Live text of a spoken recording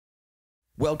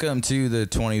Welcome to the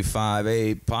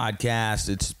 25-8 podcast.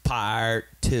 It's part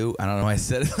 2. I don't know why I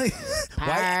said it like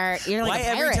why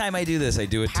every time I do this I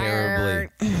do it terribly.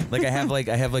 Like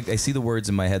I see the words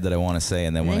in my head that I want to say,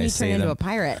 and then when I say them, turn into a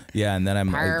pirate. Yeah, and then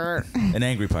I'm an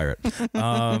angry pirate.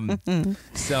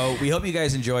 So we hope you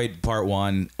guys enjoyed part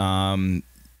 1.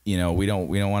 We don't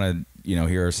want to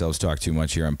hear ourselves talk too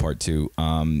much here on part 2.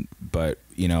 But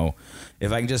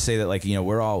if I can just say that,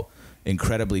 we're all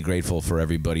incredibly grateful for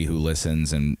everybody who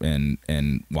listens and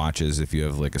watches. If you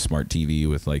have like a smart TV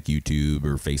with like YouTube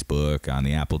or Facebook on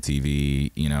the Apple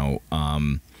TV,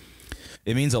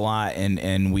 it means a lot,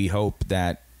 and we hope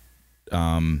that,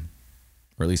 or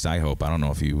at least I hope, I don't know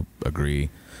if you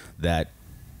agree, that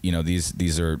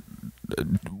these are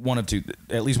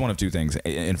at least one of two things: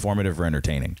 informative or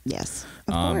entertaining. Yes,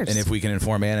 of course. And if we can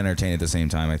inform and entertain at the same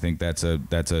time, I think that's double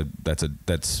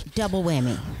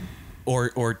whammy.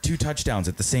 Or 2 touchdowns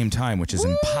at the same time, which is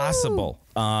impossible.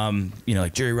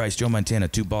 Like Jerry Rice, Joe Montana,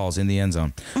 2 balls in the end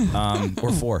zone,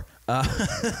 or 4.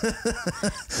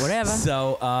 Whatever.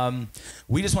 So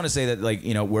we just want to say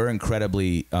that we're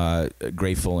incredibly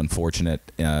grateful and fortunate,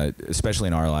 especially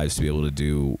in our lives, to be able to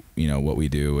do what we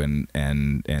do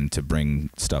and to bring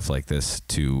stuff like this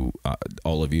to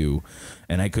all of you.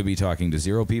 And I could be talking to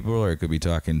 0 people, or I could be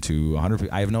talking to 100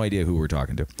 people. I have no idea who we're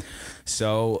talking to.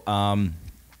 So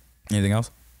anything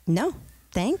else? No,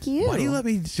 thank you. Why do you let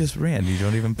me just rant? You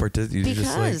don't even participate. You're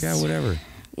just like, yeah, whatever.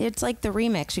 It's like the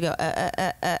remix. You go,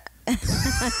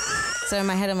 So in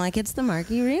my head, I'm like, it's the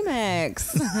Marky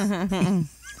remix.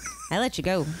 I let you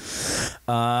go.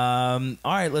 All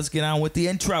right, let's get on with the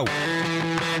intro.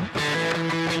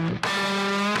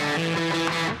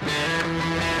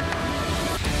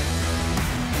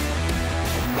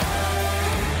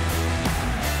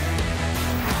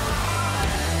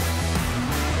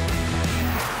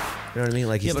 You know what I mean?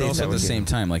 Like, but also at the same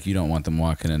time, you don't want them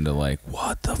walking into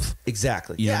what the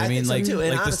exactly. You know what I mean? Think so too.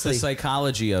 And honestly, the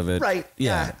psychology of it, right?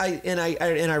 Yeah.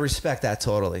 I respect that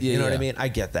totally. Yeah, you know what I mean? I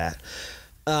get that.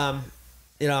 I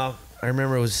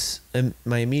remember it was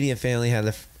my immediate family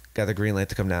got the green light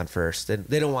to come down first.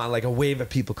 They don't want a wave of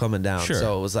people coming down. Sure.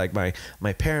 So it was like my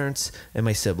parents and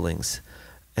my siblings,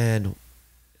 and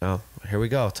here we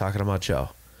go talking about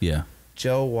Joe. Yeah.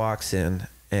 Joe walks in,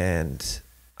 and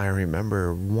I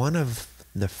remember one of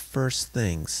the first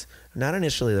things, not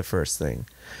initially the first thing,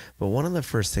 but one of the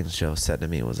first things Joe said to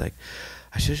me was like,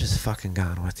 I should have just fucking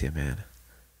gone with you, man.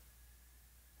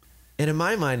 And in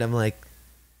my mind, I'm like,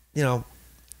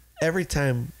 every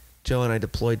time Joe and I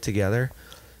deployed together,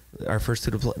 our first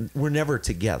 2 deployments, we're never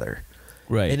together.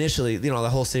 Right. Initially, the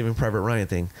whole Saving Private Ryan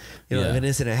thing, if an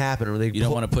incident happened, or you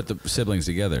don't want to put the siblings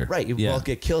together. Right. You both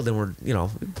get killed, and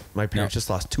my parents just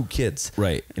lost 2 kids.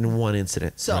 Right. In one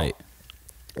incident. So, right.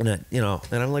 And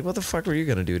I'm like, what the fuck were you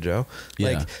going to do, Joe?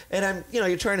 Yeah. And I'm,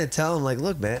 you're trying to tell him,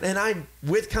 look, man, and I'm,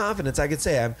 with confidence, I could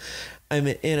say I'm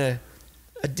in a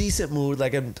decent mood.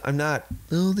 I'm not,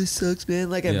 oh, this sucks,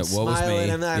 man. I'm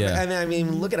smiling. I'm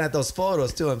even looking at those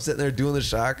photos too. I'm sitting there doing the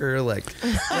shocker, in my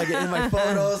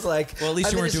photos, Well, at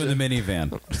least you weren't doing the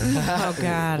minivan. Oh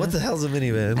God. What the hell's a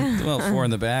minivan? Well, 4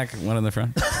 in the back, 1 in the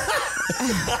front.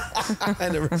 I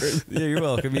never heard. Yeah, you're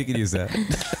welcome. You can use that.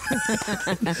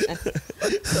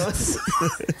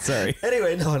 Sorry.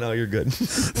 Anyway, no, you're good.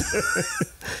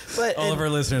 But all of our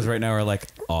listeners right now are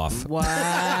off. What?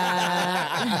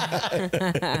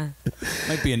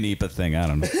 Might be a NEPA thing. I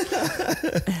don't know.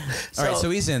 All right, so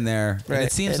he's in there. Right, and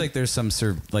it seems like there's some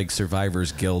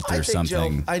survivor's guilt or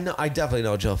something. Joe, I definitely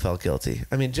know Joe felt guilty.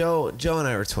 I mean, Joe and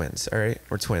I were twins. All right,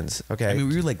 we're twins. Okay. I mean,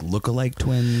 we were look-alike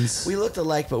twins. We looked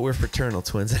alike, but we're fraternal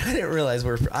twins. And I didn't realize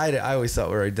I always thought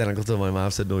we were identical until my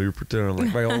mom said, "No, you're fraternal."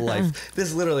 My whole life.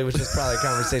 This literally was just probably a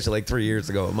conversation 3 years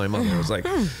ago. My mother was like,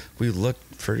 "We look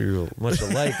pretty much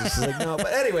alike." And she's like, "No,"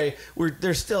 but anyway,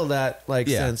 there's still that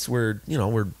sense we're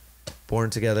born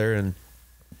together, and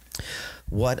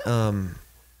what in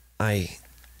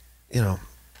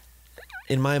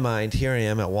my mind, here I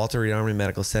am at Walter Reed Army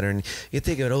Medical Center, and you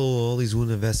think of all these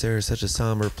wounded vets there, such a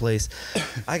somber place.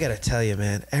 I gotta tell you,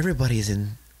 man, everybody's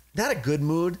in not a good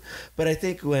mood, but I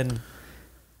think when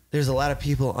there's a lot of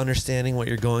people understanding what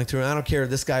you're going through, and I don't care if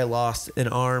this guy lost an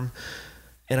arm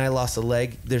and I lost a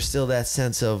leg, there's still that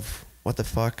sense of, what the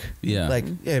fuck? Yeah.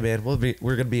 Yeah, man,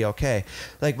 we're gonna be okay.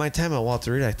 My time at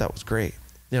Walter Reed, I thought was great.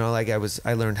 I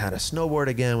learned how to snowboard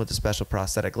again with a special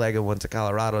prosthetic leg. I went to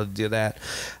Colorado to do that.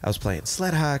 I was playing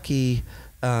sled hockey.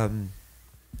 In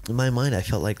my mind, I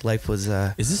felt like life was.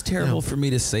 Is this terrible for me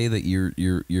to say that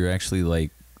you're actually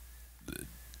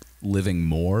living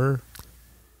more?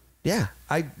 Yeah,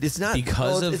 it's not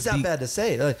because it's not bad to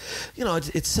say.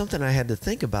 It's something I had to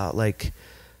think about.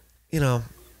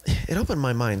 it opened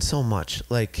my mind so much.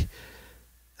 Like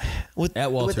with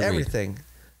Walter Reed. everything.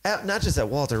 Not just at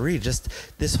Walter Reed, just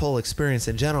this whole experience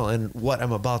in general, and what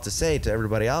I'm about to say to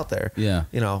everybody out there. Yeah.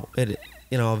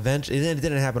 Eventually, it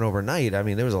didn't happen overnight. I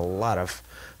mean, there was a lot of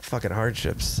fucking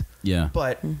hardships. Yeah.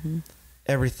 But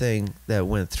everything that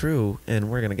went through,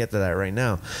 and we're gonna get to that right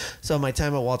now. So my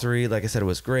time at Walter Reed, like I said, it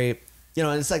was great.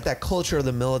 And it's like that culture of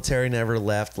the military never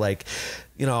left. Like,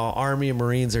 Army and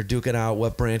Marines are duking out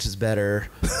what branch is better.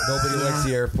 Nobody likes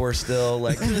the Air Force still.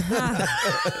 Like, and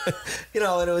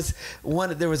it was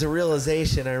there was a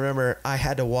realization. I remember I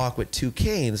had to walk with 2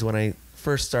 canes when I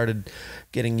first started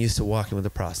getting used to walking with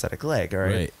a prosthetic leg. All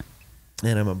right.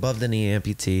 And I'm above the knee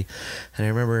amputee. And I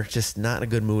remember just not in a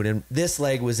good mood. And this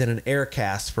leg was in an air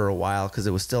cast for a while because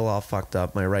it was still all fucked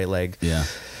up, my right leg. Yeah.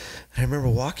 I remember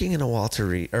walking in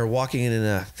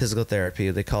a physical therapy.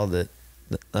 They called it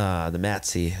the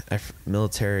MATC,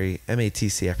 military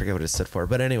MATC. I forget what it stood for,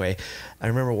 but anyway, I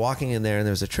remember walking in there, and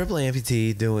there was a triple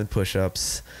amputee doing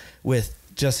push-ups with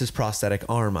just his prosthetic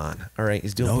arm on. All right,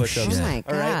 he's doing push-ups. Oh my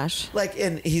gosh! Like,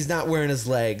 and he's not wearing his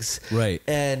legs. Right.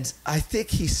 And I think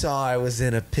he saw I was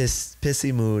in a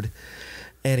pissy mood.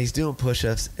 And he's doing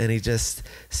push-ups, and he just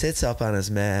sits up on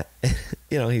his mat.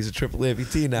 He's a triple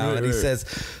amputee now, and he says,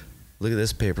 "Look at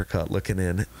this paper cut looking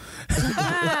in."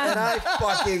 And I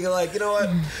fucking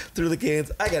through the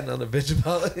cans. I got nothing to bitch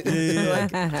about.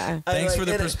 Thanks for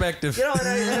the perspective. And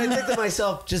I think to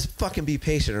myself, just fucking be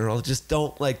patient, or just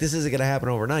don't, this isn't going to happen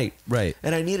overnight. Right.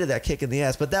 And I needed that kick in the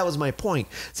ass, but that was my point.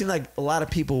 It seemed like a lot of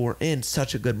people were in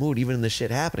such a good mood, even in the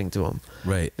shit happening to them.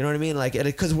 Right. You know what I mean?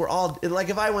 Because we're all,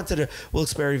 if I went to the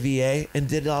Wilkes-Barre VA and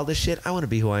did all this shit, I want to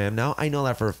be who I am now. I know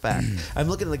that for a fact. I'm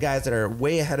looking at the guys that are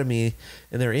way ahead of me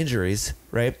in their injuries,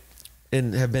 right?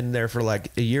 And have been there for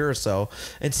like a year or so,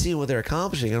 and seeing what they're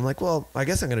accomplishing. And I'm like, well, I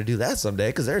guess I'm going to do that someday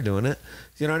because they're doing it.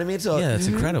 You know what I mean? So yeah, it's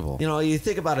incredible. You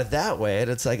think about it that way,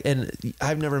 and it's like, and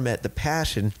I've never met the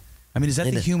passion. I mean, is that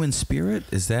the human spirit?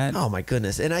 Is that? Oh my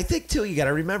goodness! And I think too, you got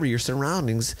to remember your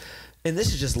surroundings. And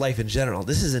this is just life in general.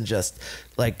 This isn't just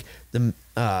like the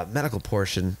medical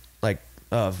portion,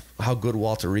 of how good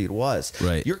Walter Reed was.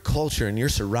 Right. Your culture and your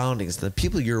surroundings, the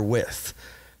people you're with,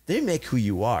 they make who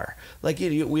you are.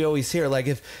 We always hear,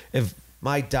 if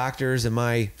my doctors and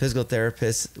my physical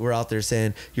therapists were out there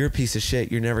saying, "You're a piece of shit,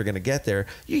 you're never going to get there,"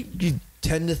 you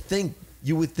tend to think,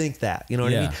 you would think that, you know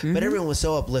what I mean? Mm-hmm. But everyone was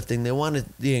so uplifting.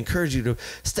 They encourage you to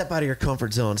step out of your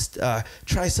comfort zone,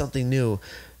 try something new.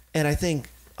 And I think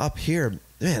up here,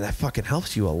 man, that fucking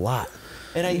helps you a lot.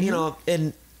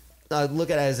 And look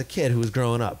at it as a kid who was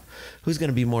growing up. Who's going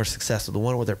to be more successful? The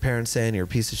one with their parents saying, "You're a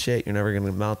piece of shit, you're never going to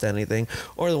amount to anything,"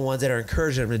 or the ones that are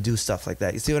encouraging them to do stuff like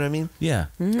that? You see what I mean? Yeah.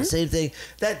 Mm-hmm. Same thing.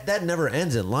 That never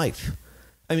ends in life.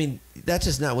 I mean, that's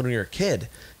just not when you're a kid.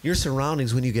 Your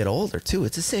surroundings when you get older, too.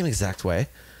 It's the same exact way.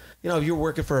 If you're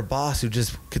working for a boss who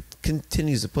just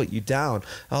continues to put you down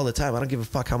all the time, I don't give a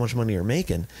fuck how much money you're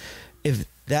making. If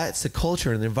that's the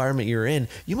culture and the environment you're in,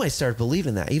 you might start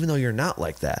believing that, even though you're not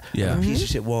like that. Yeah. I'm a piece of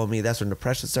shit, woe me. That's when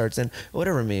depression starts in,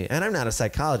 whatever me. And I'm not a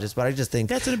psychologist, but I just think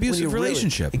that's an abusive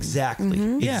relationship. Exactly.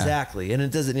 Mm-hmm. Exactly. Yeah. And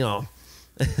it doesn't,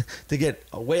 to get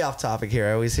way off topic here,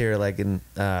 I always hear in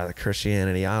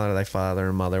Christianity, honor thy father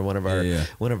and mother, one of our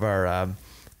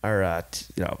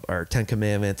 10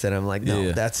 commandments, and I'm like,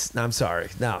 no, I'm sorry.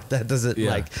 No, that doesn't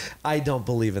I don't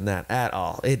believe in that at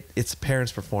all. It's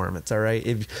parents' performance. All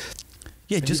right.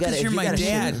 Just because you're my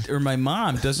dad or my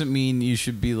mom doesn't mean you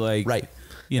should be like, right.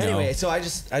 Anyway, so I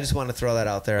just want to throw that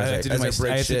out there. I have to do my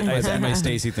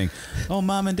Stacey thing. Oh,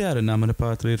 mom and dad, and I'm gonna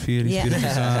patria filii.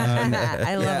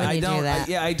 I love when you do that.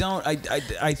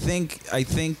 I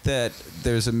think that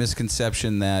there's a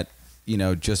misconception that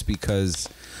just because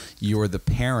you're the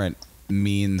parent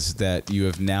means that you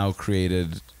have now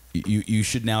created. You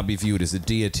should now be viewed as a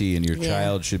deity, and your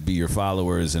child should be your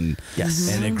followers and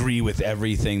agree with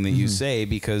everything that you say,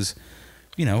 because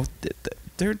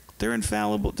they're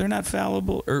infallible. They're not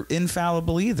fallible or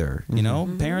infallible either.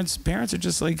 Parents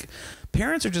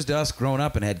are just us growing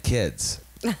up and had kids.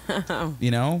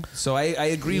 So I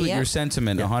agree with your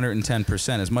sentiment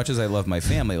 110%. As much as I love my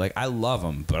family, I love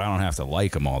them, but I don't have to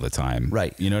like them all the time.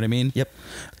 Right. You know what I mean? Yep.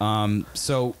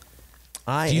 So.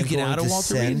 Do you get out of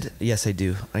Walter Reed? Yes, I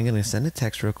do. I'm going to send a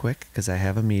text real quick because I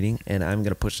have a meeting, and I'm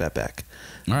going to push that back.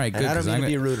 All right, good. And I don't mean to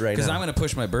be rude right now. Because I'm going to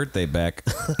push my birthday back.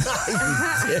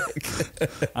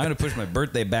 I'm going to push my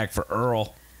birthday back for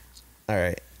Earl. All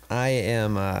right. I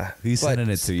am... Who's sending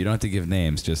it to? You don't have to give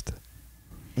names, just...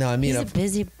 No, I mean...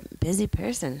 He's a busy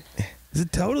person. He's a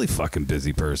totally fucking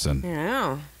busy person. I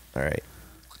know. All right.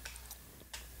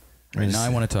 All right, now I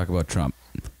want to talk about Trump.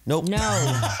 Nope. No.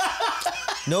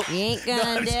 Nope. You ain't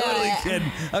gonna do it.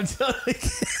 Kidding. I'm totally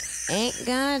kidding. Ain't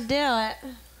gonna do it.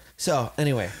 So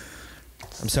anyway,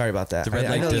 I'm sorry about that. The red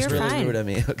light I know this district. really You're rude of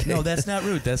me. Okay. No, that's not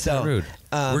rude. That's So, not rude.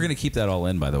 We're gonna keep that all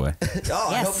in, by the way. Oh,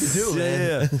 I hope you do,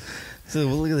 man. Yeah. So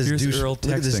well, look at this Here's Earl look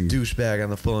at this texting. douchebag on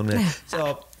the phone, man.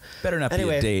 So Better not be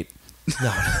Anyway. a date.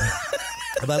 no,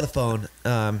 I'm on the phone.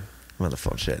 I'm on the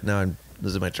phone. Shit. Now I'm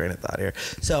losing my train of thought here.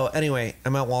 So anyway,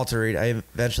 I'm at Walter Reed. I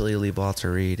eventually leave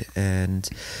Walter Reed, and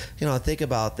think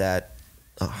about that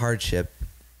hardship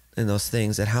and those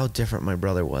things, and how different my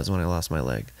brother was when I lost my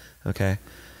leg. Okay.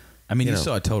 I mean, you know.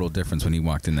 saw a total difference when he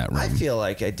walked in that room. I feel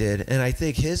like I did, and I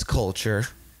think his culture,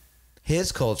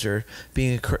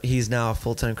 being he's now a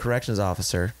full-time corrections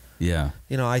officer. Yeah.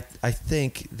 I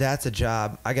think that's a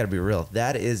job. I got to be real.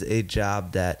 That is a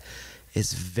job that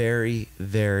is very,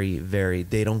 very, very.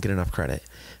 They don't get enough credit,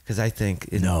 because I think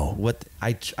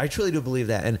I truly do believe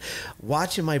that. And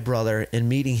watching my brother and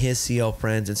meeting his CO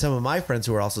friends and some of my friends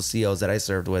who are also COs that I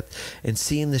served with, and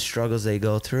seeing the struggles they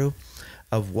go through,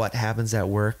 of what happens at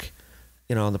work,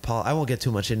 on the I won't get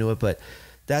too much into it, but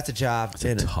that's a job. It's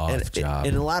a tough job.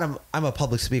 And I'm a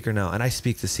public speaker now, and I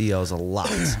speak to COs a lot.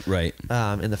 Right.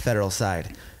 In the federal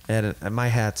side. And my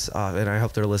hat's off, and I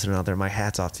hope they're listening out there. My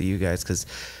hat's off to you guys, because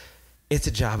it's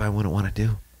a job I wouldn't want to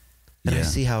do. And I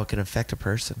see how it can affect a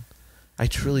person. I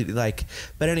truly like.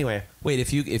 But anyway. Wait,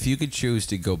 if you could choose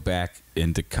to go back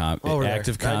into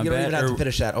active combat, you don't even have to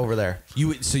finish that over there. You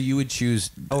would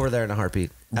choose Over there in a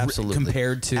heartbeat. Absolutely.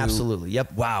 Compared to absolutely.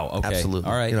 Yep. Wow. Okay. Absolutely.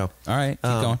 All right. All right. Keep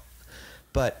going.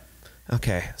 But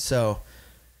okay, so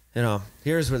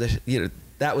here's where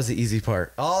that was the easy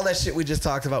part. All that shit we just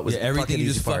talked about was everything fucking you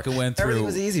easy just part. fucking went through. Everything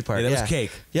was the easy part. Yeah, that was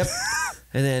cake. Yep.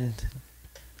 And then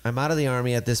I'm out of the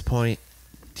Army at this point.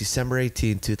 December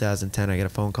 18, 2010, I get a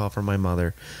phone call from my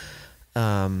mother.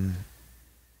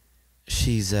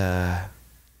 She's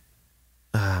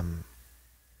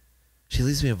she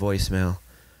leaves me a voicemail.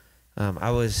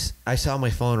 I saw my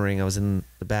phone ring. I was in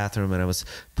the bathroom and I was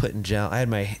putting gel. I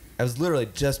was literally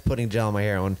just putting gel in my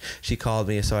hair when she called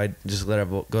me, so I just let her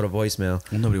go to voicemail.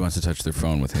 Well, nobody wants to touch their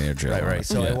phone with hair gel. Right.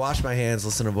 So I washed my hands,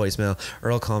 listened to voicemail.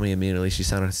 Earl called me immediately. She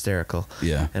sounded hysterical.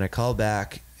 Yeah. And I called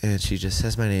back, and she just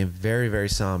says my name, very, very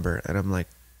somber. And I'm like,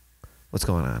 what's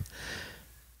going on?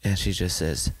 And she just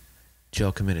says,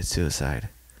 Joe committed suicide.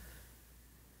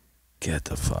 Get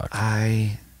the fuck.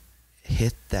 I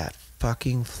hit that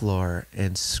fucking floor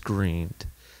and screamed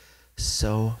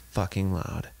so fucking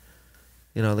loud.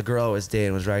 The girl I was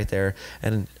dating was right there,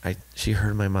 and she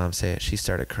heard my mom say it. She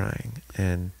started crying.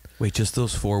 And wait, just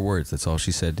those 4 words. That's all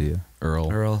she said to you,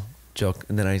 Earl. Joe.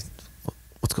 And then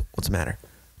what's the matter?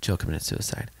 Joe committed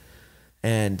suicide.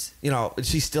 And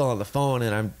she's still on the phone,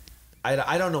 and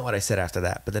I don't know what I said after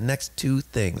that, but the next 2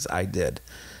 things I did,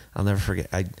 I'll never forget.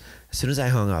 As soon as I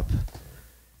hung up,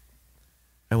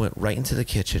 I went right into the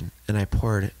kitchen and I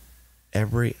poured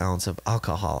every ounce of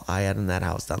alcohol I had in that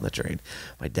house down the drain.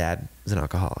 My dad was an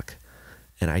alcoholic,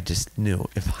 and I just knew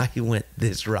if I went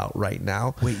this route right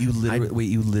now. You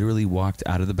literally walked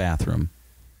out of the bathroom.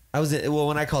 I was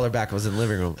when I called her back, I was in the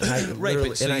living room.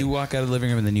 And you walk out of the living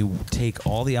room and then you take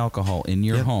all the alcohol in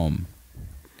your home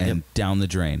and down the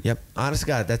drain. Yep. Honest to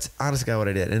God, that's honest to God what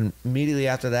I did. And immediately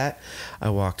after that, I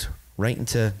walked right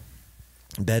into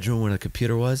the bedroom where the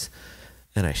computer was,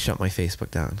 and I shut my Facebook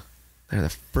down. They're the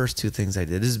first 2 things I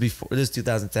did. This is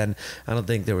 2010. I don't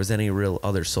think there was any real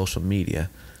other social media.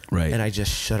 Right. And I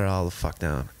just shut it all the fuck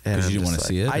down. Because you didn't want to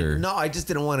see it? No, I just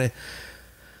didn't want to.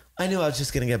 I knew I was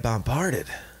just going to get bombarded.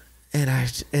 And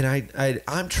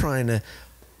I'm trying to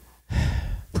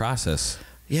process.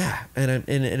 Yeah, and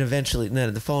eventually,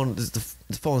 the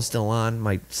phone's still on,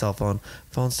 my cell phone.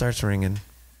 Phone starts ringing.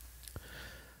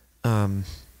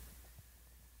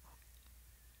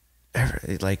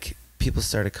 Like people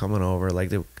started coming over.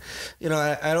 Like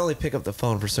I'd only pick up the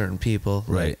phone for certain people.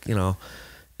 Right. Like,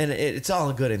 and it's all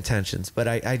in good intentions. But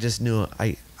I just knew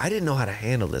I didn't know how to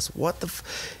handle this.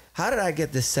 How did I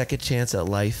get this second chance at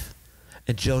life,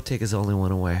 and Joe take his only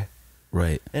one away?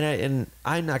 Right. And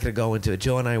I'm not going to go into it.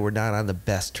 Joe and I were not on the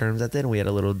best terms at then. We had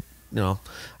a little,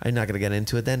 I'm not going to get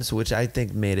into it then. So which I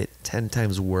think made it 10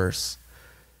 times worse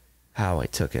how I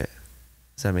took it.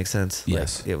 Does that make sense?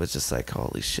 Yes. Like, it was just like,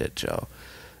 holy shit, Joe.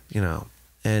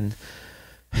 And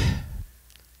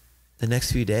the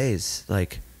next few days,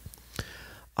 like,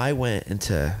 I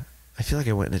feel like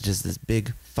I went into just this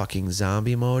big fucking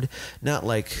zombie mode. Not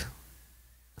like,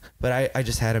 but I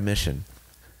just had a mission.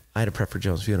 I had to prep for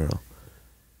Joe's funeral.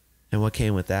 And what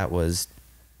came with that was,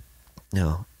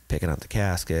 picking out the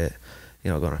casket,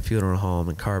 going to a funeral home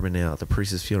and carving out the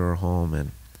priest's funeral home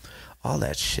and all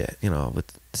that shit,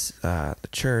 with the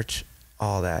church,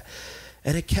 all that.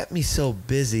 And it kept me so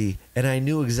busy, and I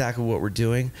knew exactly what we're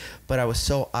doing, but I was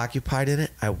so occupied in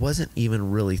it, I wasn't even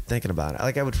really thinking about it.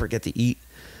 Like, I would forget to eat.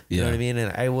 You know what I mean?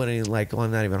 And I wouldn't even like, well,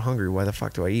 I'm not even hungry. Why the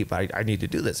fuck do I eat? But I need to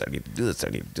do this. I need to do this. I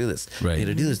need to do this. Right. I need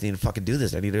to do this. I need to fucking do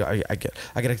this. I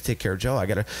gotta take care of Joe. I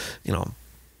gotta, you know.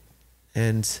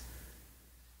 And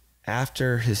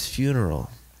after his funeral,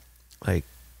 like,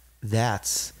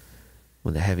 that's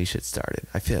when the heavy shit started.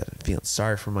 I feeling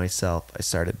sorry for myself. I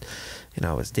started, you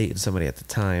know, I was dating somebody at the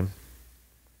time,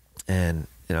 and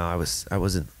you know, I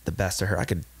wasn't the best to her. I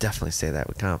could definitely say that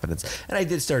with confidence. And I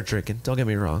did start drinking. Don't get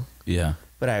me wrong. Yeah.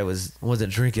 But I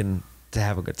wasn't drinking to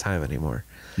have a good time anymore.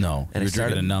 No, and you're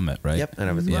drinking to numb it, right? Yep. And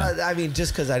I was, well, I mean,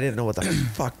 just because I didn't know what the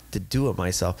fuck to do with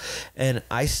myself, and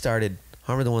I started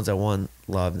harming the ones I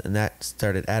loved, and that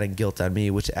started adding guilt on me,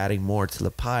 which adding more to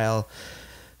the pile.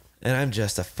 And I'm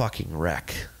just a fucking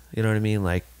wreck. You know what I mean?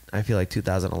 Like, I feel like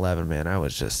 2011, man, I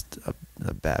was just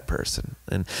a bad person.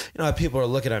 And, you know, people are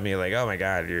looking at me like, oh my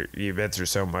God, you've been through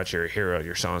so much. You're a hero.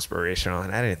 You're so inspirational.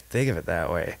 And I didn't think of it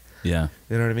that way. Yeah.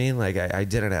 You know what I mean? Like, I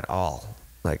didn't at all.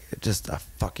 Like, just a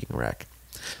fucking wreck.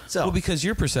 So, well, because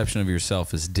your perception of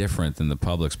yourself is different than the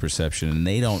public's perception, and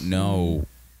they don't know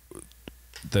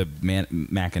the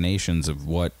machinations of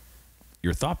what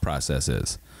your thought process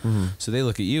is. Mm-hmm. So they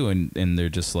look at you and they're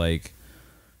just like,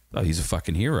 oh, he's a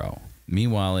fucking hero.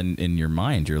 Meanwhile, in your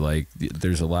mind, you're like,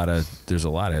 there's a lot of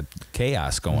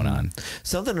chaos going on.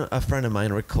 Something a friend of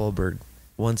mine, Rick Kohlberg,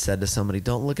 once said to somebody: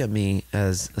 "Don't look at me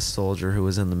as a soldier who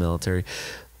was in the military.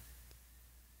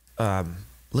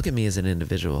 Look at me as an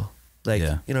individual. Like,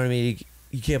 you know what I mean?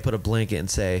 You can't put a blanket and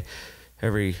say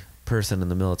every person in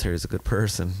the military is a good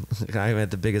person. I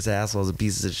met the biggest assholes and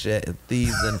pieces of shit and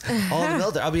thieves and all in the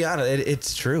military. I'll be honest,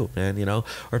 it's true, man. You know,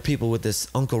 or people with this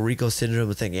Uncle Rico syndrome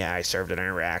and think, yeah, I served in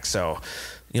Iraq, so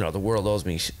you know the world owes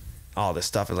me all this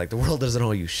stuff. Is like, the world doesn't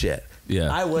owe you shit.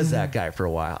 Yeah, I was that guy for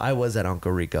a while. I was that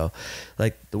Uncle Rico.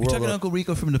 Like, the world. You're talking Uncle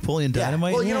Rico from Napoleon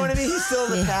Dynamite. Well, you know what I mean. He's still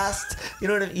in the past. You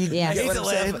know what I mean.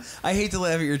 I hate to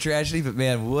laugh at your tragedy, but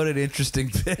man, what an interesting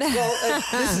thing. Well,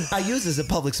 I use this in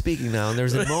public speaking now, and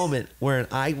there's a moment where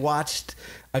I watched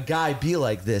a guy be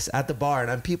like this at the bar, and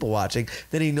I'm people watching.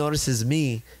 Then he notices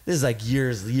me. This is like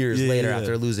years later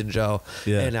after losing Joe,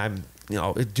 and I'm, you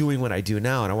know, doing what I do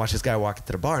now, and I watched this guy walk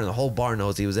into the bar, and the whole bar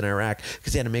knows he was in Iraq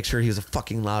because he had to make sure he was the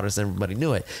fucking loudest, and everybody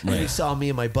knew it. And he saw me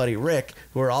and my buddy Rick,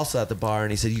 who were also at the bar,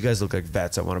 and he said, "You guys look like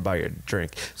vets. I want to buy you a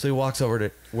drink." So he walks over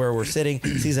to where we're sitting,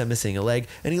 sees I'm missing a leg,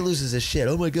 and he loses his shit.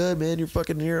 "Oh my God, man, you're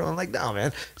fucking hero." I'm like, "No,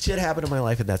 man, shit happened in my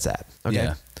life, and that's sad." Okay.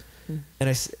 Yeah.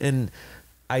 And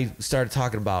I started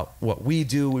talking about what we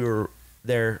do. We were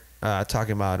there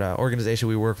talking about organization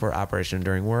we work for, Operation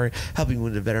Enduring Warrior, helping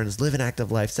wounded veterans live an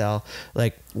active lifestyle,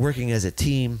 like working as a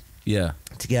team,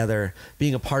 together,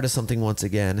 being a part of something once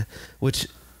again, which,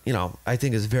 you know, I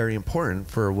think is very important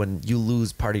for when you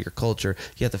lose part of your culture.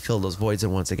 You have to fill those voids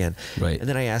in once again. Right. And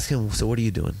then I asked him, "So what are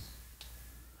you doing?"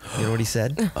 You know what he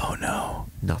said? Oh no,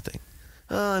 nothing.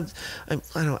 I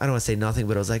don't want to say nothing,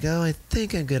 but I was like, "Oh, I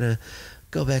think I'm gonna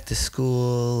go back to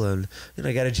school, and you know,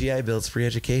 I got a GI Bill. It's free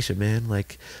education, man.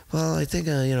 Like, well, I think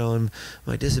you know, and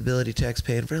my disability check's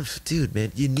paying for it." Dude,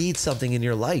 man, you need something in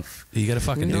your life. You got to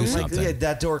fucking do something. Like,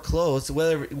 that door closed.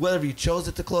 Whether you chose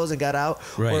it to close and got out,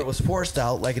 or it was forced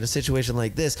out, like in a situation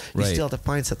like this, you still have to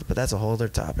find something. But that's a whole other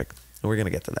topic, and we're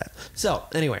gonna get to that. So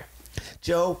anyway,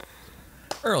 Joe,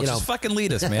 Earl, just fucking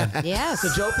lead us, man. Yeah. So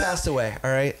Joe passed away. All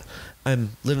right,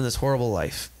 I'm living this horrible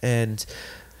life, and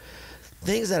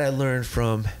things that I learned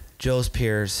from Joe's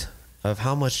peers of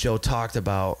how much Joe talked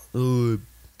about, ooh,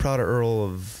 proud of Earl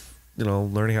of, you know,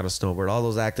 learning how to snowboard, all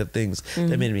those active things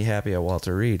that made me happy at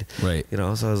Walter Reed. Right. You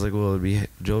know, so I was like, well,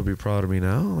 Joe would be proud of me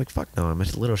now. I'm like, fuck no, I'm a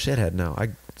little shithead now. I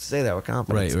say that with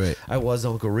confidence. Right. I was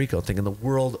Uncle Rico, thinking the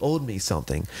world owed me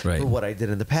something for what I did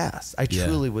in the past. I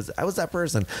truly was. I was that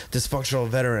person, dysfunctional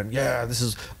veteran. Yeah, this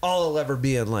is all I'll ever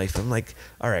be in life. I'm like,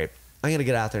 all right, I'm going to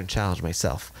get out there and challenge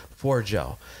myself for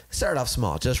Joe. Started off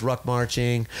small, just ruck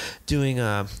marching, doing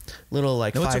a little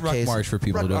like 5Ks. What's a ruck march for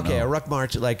people who don't know? Okay, a ruck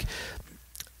march, like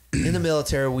in the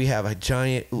military, we have a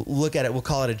giant, look at it, we'll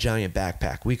call it a giant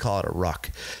backpack. We call it a ruck.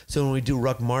 So when we do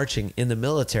ruck marching in the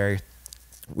military,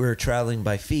 we're traveling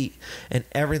by feet, and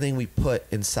everything we put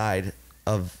inside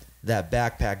of that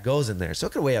backpack goes in there. So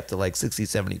it could weigh up to like 60,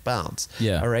 70 pounds.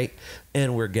 Yeah. All right.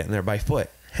 And we're getting there by foot.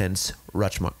 Hence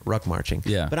ruck marching.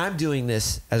 Yeah. But I'm doing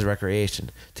this as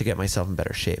recreation to get myself in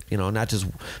better shape. You know, not just,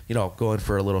 you know, going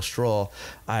for a little stroll.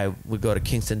 I would go to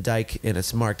Kingston Dyke, and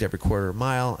it's marked every quarter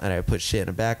mile, and I would put shit in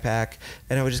a backpack,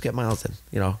 and I would just get miles in,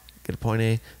 you know, get a point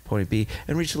A, point B,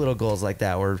 and reach little goals like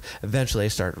that, where eventually I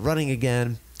start running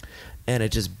again. and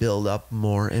it just built up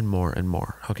more and more and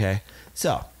more. Okay,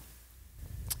 so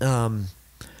this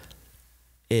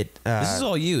is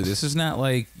all you. This is not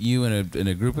like you in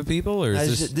a group of people, or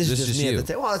is this is just me you? at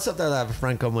the well, it's sometimes I have a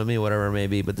friend come with me, whatever it may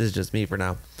be, but this is just me for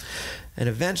now. And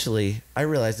eventually, I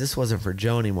realized this wasn't for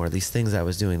Joe anymore. These things I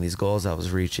was doing, these goals I was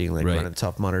reaching, like running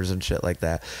Tough Mudders and shit like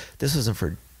that. This wasn't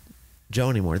for Joe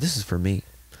anymore. This is for me.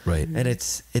 Right. And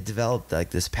it developed like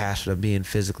this passion of being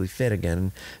physically fit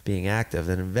again, being active.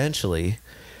 And eventually,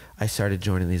 I started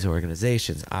joining these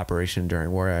organizations, Operation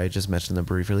Enduring War. I just mentioned them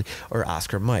briefly, or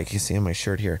Oscar Mike. You see on my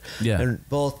shirt here. Yeah. And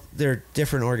both, they're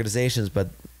different organizations, but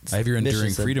I have your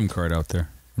Enduring Freedom card out there.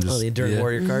 The Enduring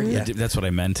Warrior card? Yeah. That's what I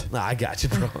meant. No, I got you,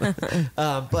 bro.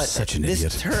 But such an this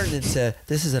idiot. turned into,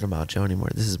 this isn't about Joe anymore.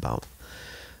 This isn't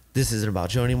about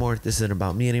Joe anymore. This isn't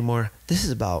about me anymore. This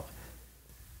is about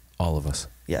all of us.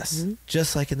 Yes.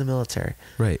 Just like in the military.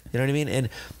 Right. You know what I mean? And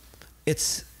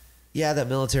it's, that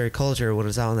military culture, when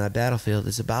it's out on that battlefield,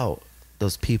 is about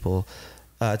those people.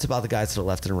 It's about the guys to the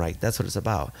left and right. That's what it's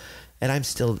about. And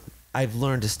I've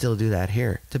learned to still do that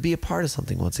here, to be a part of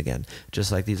something once again, just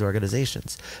like these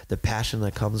organizations. The passion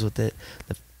that comes with it,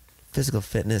 the physical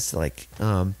fitness,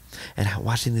 and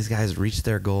watching these guys reach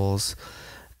their goals.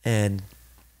 And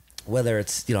whether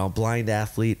it's, a blind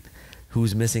athlete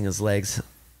who's missing his legs,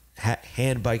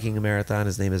 hand biking a marathon.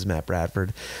 His name is Matt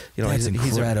Bradford. That's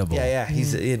incredible.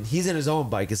 He's in his own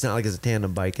bike. It's not like it's a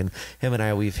tandem bike. And him and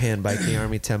I, we've hand biked the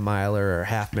Army 10 miler or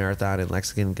half marathon in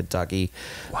Lexington, Kentucky,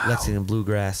 Lexington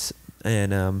Bluegrass,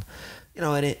 and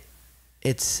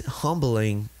it's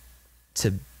humbling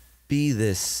to be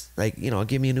this,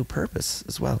 give me a new purpose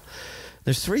as well.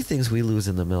 There's 3 things we lose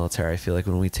in the military. I feel like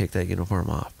when we take that uniform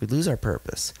off, we lose our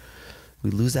purpose, we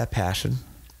lose that passion,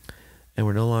 and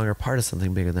we're no longer part of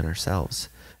something bigger than ourselves.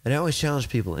 And I always challenge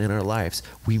people in our lives,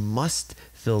 we must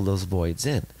fill those voids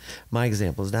in. My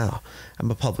example is now, I'm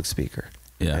a public speaker.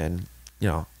 Yeah. And, did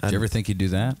you ever think you'd do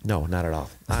that? No, not at all.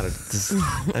 I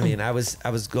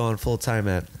was going full time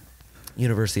at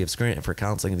University of Scranton for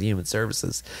counseling and human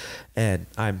services, and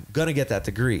I'm going to get that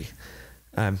degree.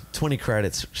 I'm 20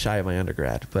 credits shy of my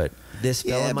undergrad, but this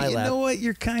fell in my lap. You know what?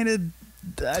 You're kind of...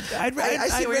 I'd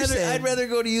rather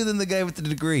go to you than the guy with the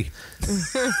degree.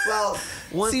 Well,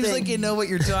 seems like you know what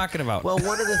you're talking about. Well,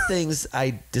 one of the things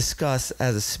I discuss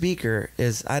as a speaker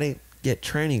is I didn't get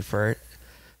training for it.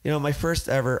 My first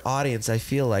ever audience, I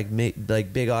feel like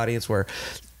big audience where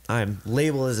I'm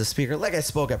labeled as a speaker. Like I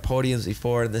spoke at podiums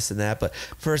before and this and that, but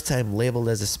first time labeled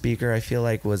as a speaker, I feel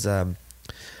like was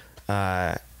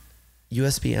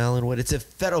USB Allenwood. It's a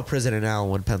federal prison in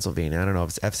Allenwood, Pennsylvania. I don't know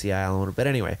if it's FCI Allenwood, but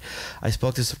anyway, I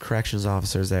spoke to some corrections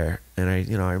officers there, and I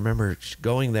remember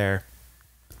going there,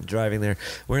 driving there,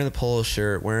 wearing the polo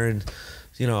shirt, wearing,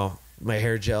 my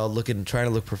hair gel, trying to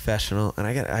look professional, and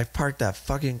I parked that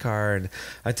fucking car, and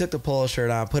I took the polo shirt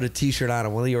on, put a T-shirt on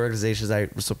of one of the organizations I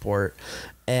support,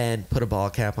 and put a ball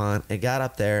cap on, and got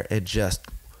up there and just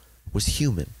was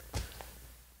human.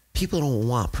 People don't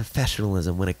want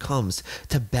professionalism when it comes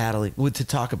to battling, to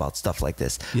talk about stuff like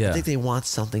this. Yeah. I think they want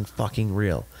something fucking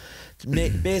real.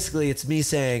 Basically, it's me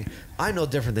saying, I'm no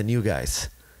different than you guys.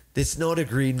 It's no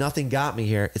degree, nothing got me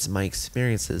here. It's my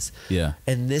experiences. Yeah.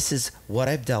 And this is what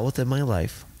I've dealt with in my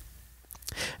life.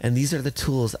 And these are the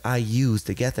tools I use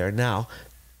to get there. Now,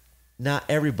 not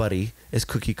everybody is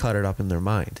cookie cuttered up in their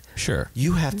mind. Sure.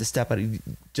 You have to step out.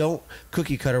 Don't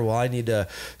cookie cutter, well, I need to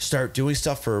start doing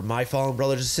stuff for my fallen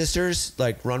brothers and sisters,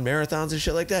 like run marathons and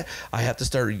shit like that. I have to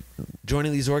start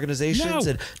joining these organizations.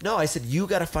 No, I said, you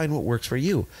got to find what works for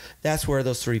you. That's where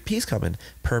those 3 P's come in.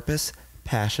 Purpose,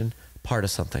 passion, part of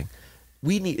something.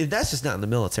 That's just not in the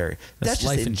military. That's just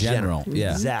life in general.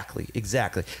 Yeah.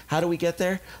 Exactly. How do we get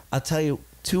there? I'll tell you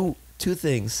two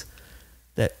things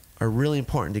that are really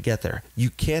important to get there. You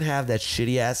can't have that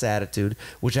shitty ass attitude,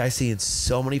 which I see in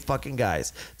so many fucking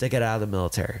guys that get out of the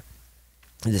military.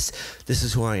 This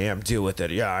is who I am. Deal with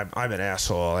it. Yeah, I'm an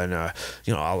asshole, and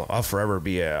I'll forever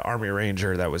be a Army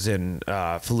Ranger that was in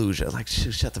Fallujah. Like,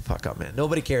 shut the fuck up, man.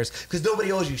 Nobody cares because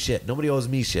nobody owes you shit. Nobody owes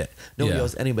me shit. Nobody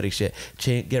owes anybody shit.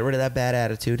 Get rid of that bad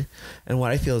attitude, and what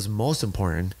I feel is most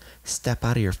important: step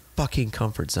out of your fucking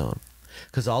comfort zone,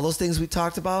 because all those things we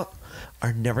talked about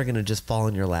are never gonna just fall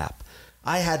in your lap.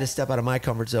 I had to step out of my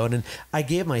comfort zone, and I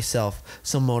gave myself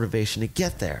some motivation to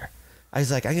get there. I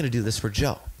was like, I'm gonna do this for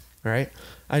Joe. Right?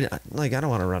 I don't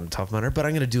want to run a Tough Mudder, but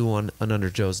I'm going to do one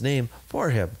under Joe's name for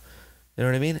him. You know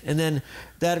what I mean? And then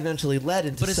that eventually led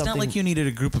into But it's something. not like you needed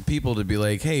a group of people to be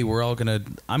like, hey, I'm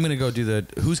going to go do the,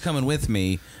 who's coming with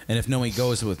me? And if nobody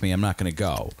goes with me, I'm not going to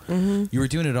go. Mm-hmm. You were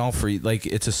doing it all for, like,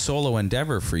 it's a solo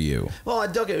endeavor for you. Well,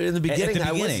 in the beginning,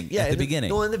 At the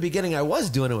beginning. Well, in the beginning, I was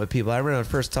doing it with people. I remember the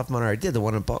first Tough Mudder I did, the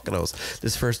one in Poconos.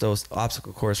 This first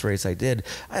obstacle course race I did.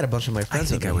 I had a bunch of my friends. I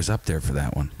think I was up there for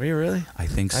that one. Were you really? I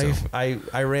think so.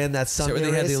 I ran that Sunday race.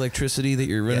 So they had the electricity that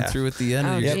you're running through at the end,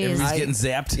 and everybody's getting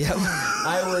zapped. Yeah,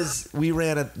 we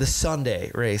ran the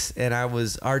Sunday race, and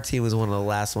our team was one of the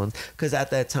last ones, because at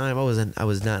that time I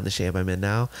was not in the shape I'm in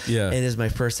now. Yeah. And it is my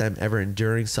first time ever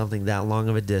enduring something that long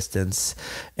of a distance.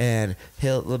 And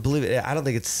believe it, I don't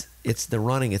think it's the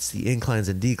running, it's the inclines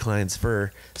and declines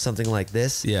for something like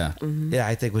this. Yeah. Mm-hmm. Yeah,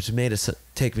 I think, which made it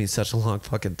take me such a long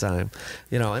fucking time.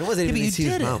 And it wasn't even these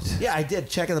huge mountains. Yeah, I did.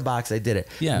 Check in the box, I did it.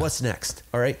 Yeah. What's next?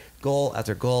 All right. Goal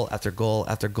after goal after goal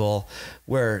after goal.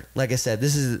 Where, like I said,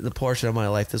 this is the portion of my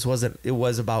life. It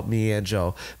was about me and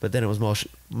Joe, but then it was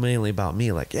mainly about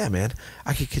me. Like, yeah, man,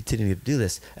 I could continue to do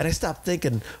this. And I stopped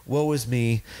thinking, woe is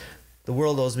me. The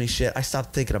world owes me shit. I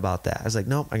stopped thinking about that. I was like,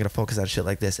 nope, I'm going to focus on shit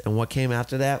like this. And what came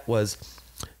after that was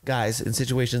guys in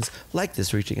situations like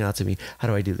this reaching out to me. How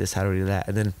do I do this? How do I do that?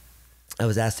 And then I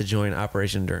was asked to join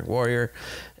Operation Enduring Warrior.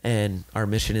 And our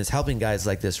mission is helping guys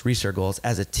like this reach their goals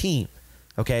as a team.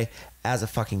 Okay? As a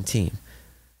fucking team.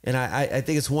 And I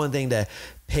think it's one thing to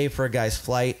pay for a guy's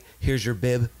flight. Here's your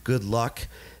bib. Good luck.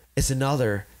 It's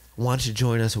another, why don't you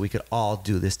join us so we could all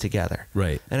do this together?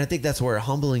 Right. And I think that's where a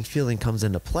humbling feeling comes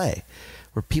into play,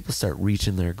 where people start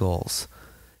reaching their goals.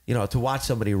 To watch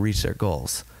somebody reach their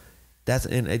goals.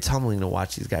 And it's humbling to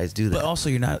watch these guys do that. But also,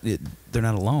 they're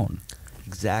not alone.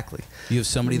 Exactly. You have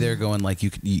somebody there going like,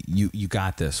 you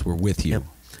got this. We're with you.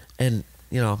 Yep.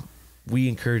 And, we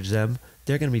encourage them.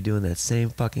 They're going to be doing that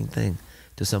same fucking thing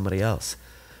to somebody else.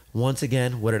 Once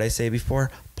again, what did I say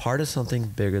before? Part of something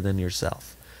bigger than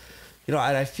yourself.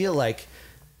 I feel like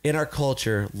in our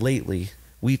culture lately,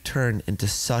 we've turned into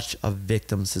such a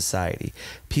victim society.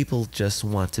 People just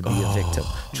want to be a victim.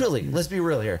 Truly, let's be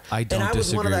real here. I don't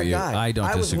disagree with you.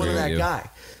 I was one of that guy.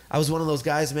 I was one of those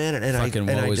guys, man, and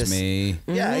woe is me.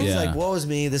 Yeah, it's like, woe is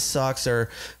me, this sucks, or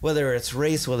whether it's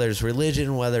race, whether it's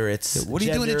religion, whether it's what are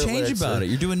you gender, doing to change about it?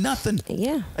 You're doing nothing.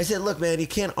 Yeah. I said, look, man, you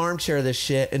can't armchair this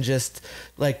shit and just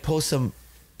like post some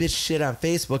bitch shit on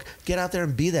Facebook. Get out there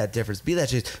and be that difference, be that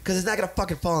change, because it's not gonna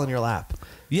fucking fall in your lap.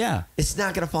 Yeah. It's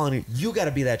not gonna fall on you. You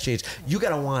gotta be that change. You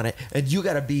gotta want it, and you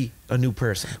gotta be a new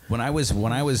person. When I was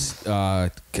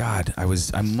I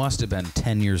must have been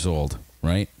 10 years old,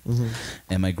 right? Mm-hmm.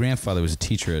 And my grandfather was a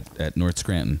teacher at North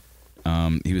Scranton.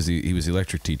 He was the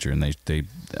electric teacher, and they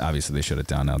obviously they shut it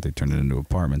down now. They turned it into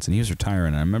apartments, and he was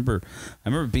retiring. And I remember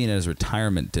being at his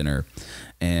retirement dinner,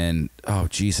 and oh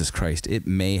Jesus Christ, it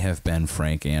may have been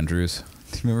Frank Andrews.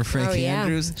 Do you remember Frank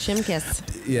Andrews?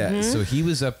 Shimkiss. Yeah. Mm-hmm. So he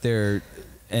was up there,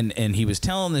 and he was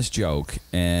telling this joke,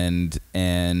 and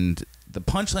the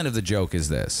punchline of the joke is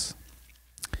this: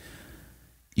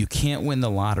 you can't win the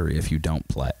lottery if you don't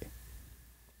play.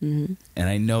 Mm-hmm. And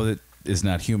I know that is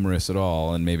not humorous at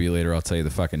all, and maybe later I'll tell you the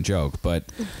fucking joke, but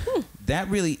that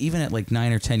really, even at like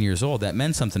 9 or 10 years old, that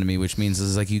meant something to me, which means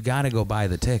is like, you got to go buy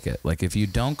the ticket. Like, if you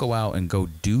don't go out and go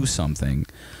do something,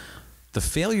 the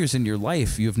failures in your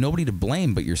life, you have nobody to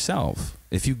blame but yourself.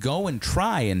 If you go and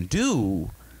try and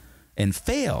do and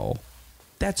fail,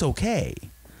 that's okay.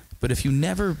 But if you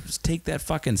never take that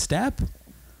fucking step,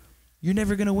 you're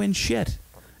never going to win shit.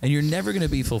 And you're never going to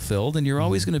be fulfilled, and you're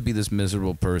always going to be this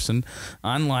miserable person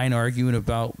online arguing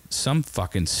about some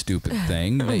fucking stupid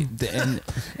thing.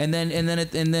 and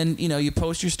then you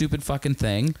post your stupid fucking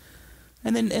thing,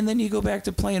 and then you go back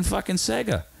to playing fucking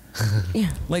Sega.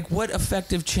 Yeah. Like, what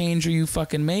effective change are you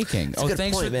fucking making?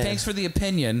 Thanks for the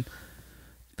opinion.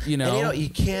 And you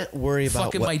can't worry about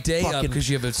fucking my day up because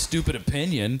you have a stupid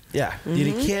opinion. Yeah,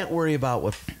 you can't worry about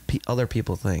what other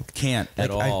people think. Can't at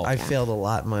all. I failed a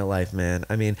lot in my life, man.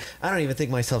 I mean, I don't even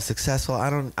think myself successful. I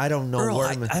don't know Earl, where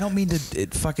I'm. I don't mean to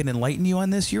fucking enlighten you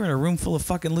on this. You're in a room full of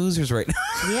fucking losers right now.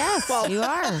 Yes, you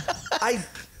are.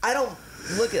 I don't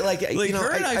look at like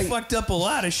her and I fucked up a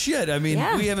lot of shit. I mean,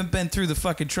 we haven't been through the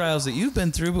fucking trials that you've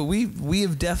been through, but we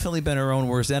have definitely been our own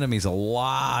worst enemies a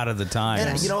lot of the time. And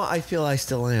I feel I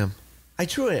still am. I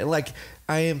truly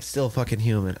I am still fucking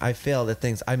human. I failed at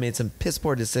things. I made some piss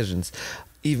poor decisions.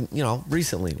 Even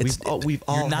recently, we've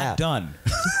all you're not done.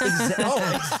 We're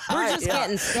just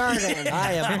getting started.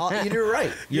 I am. You're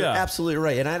right. You're absolutely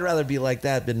right. And I'd rather be like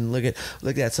that than look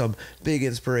at some big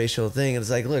inspirational thing. And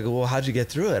it's like, look, well, how'd you get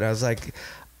through it? And I was like,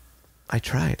 I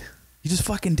tried. You just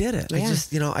fucking did it.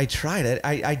 I tried it.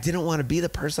 I didn't want to be the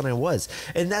person I was,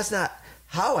 and that's not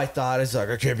how I thought is like,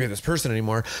 I can't be this person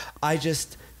anymore. I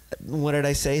just, what did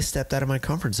I say? Stepped out of my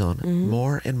comfort zone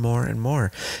more and more and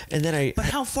more. And then But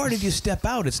how far did you step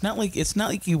out? It's not like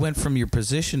you went from your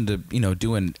position to,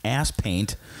 doing ass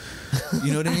paint.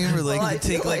 You know what I mean? Or like Well, you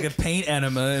take like a paint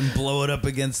enema and blow it up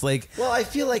against like. Well, I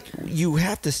feel like you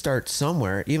have to start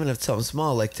somewhere, even if it's something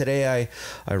small. Like today,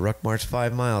 I ruck marched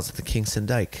 5 miles at the Kingston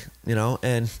Dike,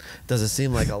 and it doesn't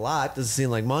seem like a lot, doesn't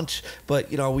seem like much, but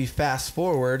we fast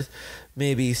forward,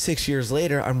 maybe 6 years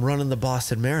later, I'm running the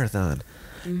Boston Marathon.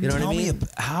 You know what I mean?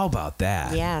 How about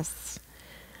that? Yes.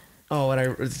 Oh,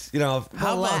 and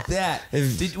How about that?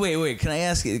 Wait, can I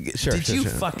ask you? Sure, did you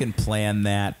fucking plan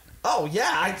that? Oh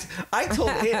yeah, I told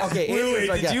Andy, okay.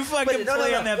 Wait, did you fucking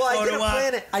plan that photo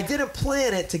op? I didn't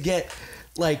plan it to get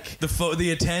like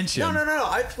the attention. No.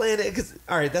 I planned it because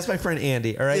all right, that's my friend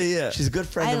Andy. All right, Yeah. She's a good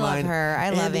friend I of mine. love her. I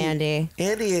love Andy.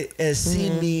 Andy has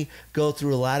seen me go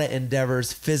through a lot of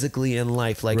endeavors physically in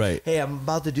life. Like, Right. hey, I'm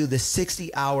about to do this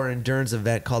 60-hour endurance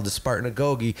event called the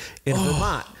Spartanagogie in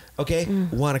Vermont. Okay,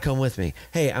 want to come with me?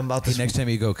 Hey, I'm about to. Hey, next time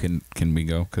you go, can we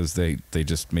go? Because they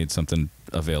just made something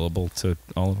available to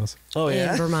all of us. Oh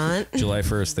yeah, In Vermont. July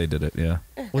 1st, they did it. Yeah,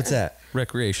 what's that?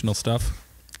 recreational stuff.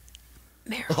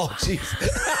 Oh jeez,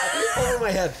 over my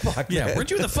head. Fuck. Yeah, man.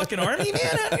 weren't you in the fucking army, man?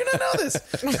 How do you not know this?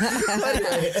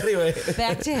 anyway.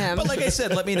 Back to him. But like I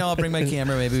said, let me know. I'll bring my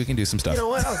camera. Maybe we can do some stuff. You know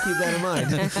what? I'll keep that in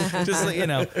mind. Just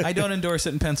I don't endorse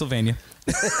it in Pennsylvania.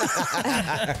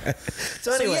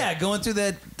 So anyway, yeah, going through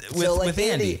that with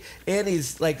Andy.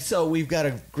 Andy's like, so we've got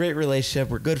a great relationship.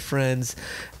 We're good friends.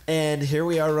 And here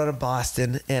we are running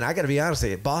Boston. And I got to be honest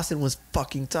with you, Boston was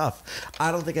fucking tough.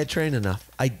 I don't think I trained enough.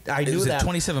 I knew was that.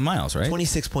 27 miles, right?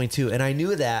 26.2. And I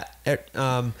knew that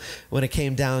when it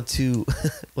came down to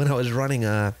when I was running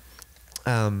like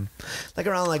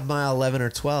around like mile 11 or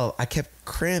 12, I kept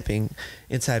cramping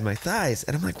inside my thighs.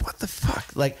 And I'm like, what the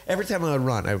fuck? Like every time I would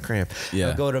run, I would cramp. Yeah.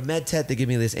 I'd go to a med tent, they give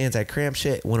me this anti-cramp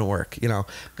shit, it wouldn't work.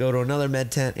 Go to another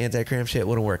med tent, anti-cramp shit,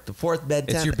 wouldn't work. The fourth med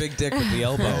tent. It's your big dick with the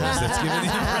elbows that's giving you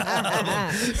the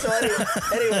problem. So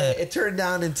anyway, it turned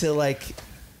down into like,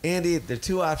 Andy, the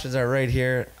two options are right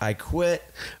here. I quit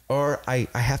or I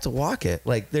have to walk it.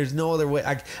 Like there's no other way.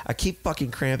 I keep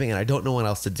fucking cramping and I don't know what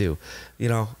else to do.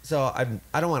 So I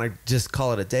don't want to just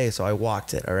call it a day. So I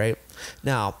walked it. All right.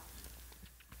 Now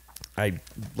I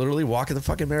literally walked in the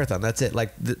fucking marathon. That's it.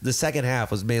 Like the second half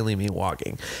was mainly me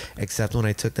walking, except when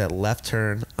I took that left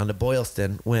turn onto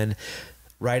Boylston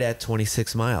right at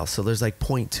 26 miles. So there's like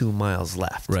 0.2 miles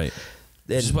left. Right.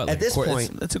 And What, at this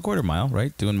point, it's a quarter mile,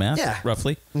 right? Doing math, Yeah.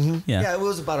 roughly. mm-hmm. Yeah. It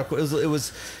was about it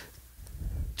was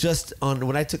just on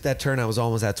when I took that turn, I was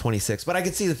almost at 26, but I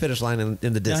could see the finish line in the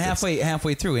Now distance.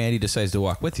 halfway through, Andy decides to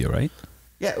walk with you, right?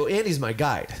 Yeah, well, Andy's my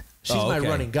guide. She's Oh, my okay.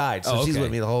 running guide, so Oh, she's okay.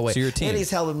 with me the whole way. So you're a team. Andy's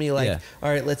helping me like, Yeah. all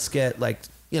right, let's get like,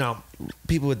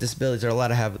 people with disabilities are allowed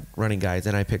to have running guides,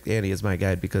 and I picked Andy as my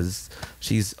guide because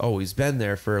she's always been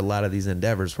there for a lot of these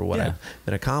endeavors for what Yeah. I've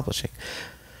been accomplishing.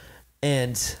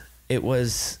 And it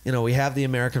was, we have the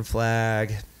American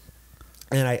flag,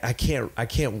 and I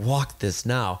can't walk this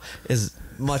now as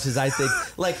much as I think.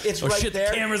 Like it's Oh right shit! there.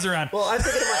 The cameras are on. Well, I'm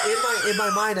thinking in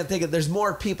my mind, I'm thinking there's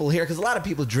more people here because a lot of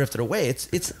people drifted away. It's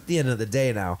the end of the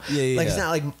day now. Yeah. Like it's not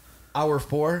like hour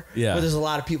 4 Yeah. where there's a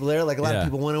lot of people there. Like a lot Yeah. of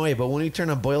people went away, but when we turn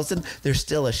on Boylston, there's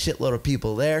still a shitload of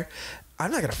people there.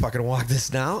 I'm not gonna fucking walk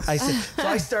this now. I said so.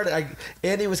 I started.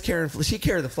 Andy was carrying. She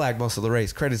carried the flag most of the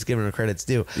race. Credits given her credits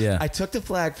due. Yeah. I took the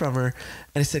flag from her and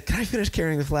I said, "Can I finish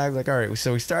carrying the flag?" Like, all right.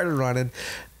 So we started running,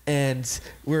 and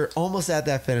we're almost at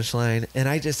that finish line. And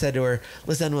I just said to her,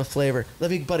 "Let's end with flavor. Let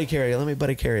me buddy carry you. Let me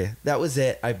buddy carry you." That was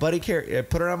it. I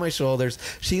put her on my shoulders.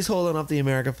 She's holding up the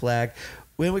American flag.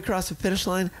 When we crossed the finish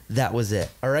line, that was it.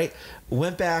 All right.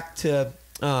 Went back to.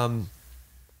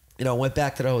 Went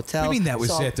back to the hotel. I mean, that was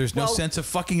So- it. There's no well, sense of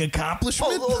fucking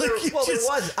accomplishment. well, there Like, you was. just-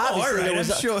 Obviously, all right, there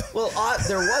was. I'm sure. Well,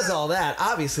 there was all that.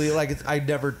 Obviously, like I've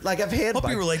hand Hope you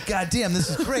biked. were like, God damn, this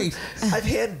is great. I've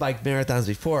hand biked marathons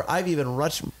before. I've even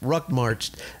ruck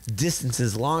marched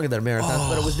distances longer than marathons,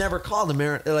 but it was never called a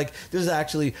marathon. Like this is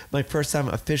actually my first time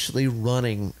officially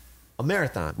running a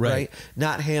marathon. Right. Right.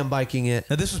 Not hand biking it.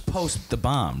 Now this was post the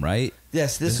bomb, right?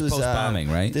 Yes, this is was post-bombing,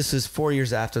 right? This was 4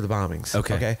 years after the bombings.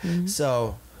 Okay.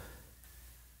 So,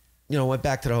 went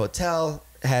back to the hotel,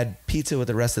 had pizza with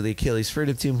the rest of the Achilles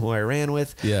Freedom team who I ran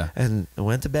with. Yeah. And I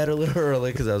went to bed a little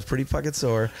early because I was pretty fucking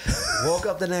sore. Woke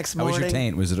up the next How morning. was your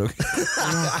taint? Was it okay?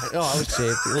 No, I was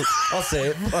shaved. I'll say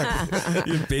it. Fuck.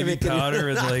 Your baby powder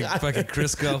and like fucking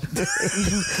Crisco.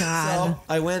 God. So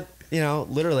I went,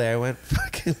 literally I went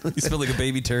fucking. You smell like a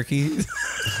baby turkey.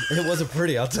 It wasn't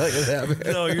pretty, I'll tell you that.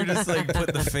 Man. No, you're just like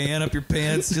putting the fan up your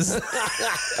pants. Just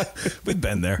we've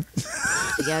been there.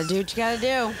 You gotta do what you gotta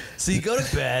do. So you go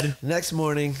to bed. Next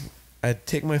morning, I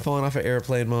take my phone off of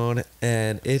airplane mode,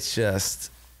 and it's just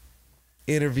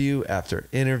interview after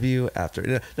interview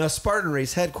after. Now, Spartan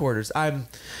Race headquarters.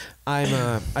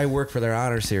 I work for their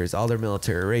honor series, all their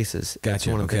military races. That's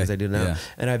Gotcha. one of the things I do now, Yeah.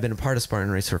 and I've been a part of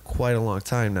Spartan Race for quite a long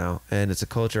time now, and it's a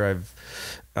culture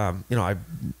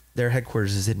their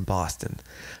headquarters is in Boston.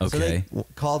 So Okay. they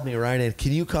called me right in.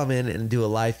 Can you come in and do a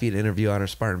live feed interview on our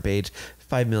Spartan page?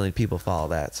 5 million people follow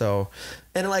that. So,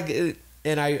 and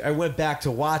I went back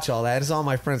to watch all that. It's all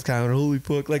my friends kind of, holy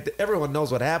fuck. Like, everyone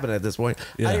knows what happened at this point.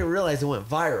 Yeah. I didn't realize it went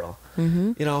viral.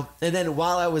 You know, and then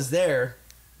while I was there,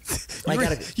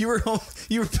 You were home.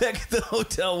 You were back at the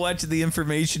hotel watching the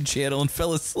information channel and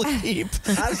fell asleep.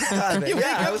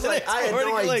 I was like, I had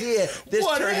no idea this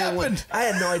what turned into happened? I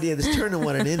had no idea this turned into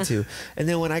what it into. And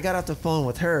then when I got off the phone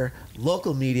with her,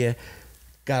 local media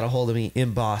got a hold of me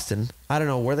in Boston. I don't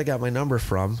know where they got my number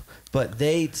from, but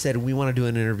they said, we want to do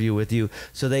an interview with you.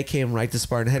 So they came right to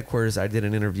Spartan headquarters. I did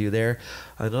an interview there.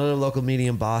 Another local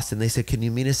media in Boston, they said, can you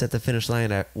meet us at the finish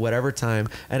line at whatever time?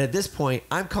 And at this point,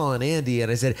 I'm calling Andy,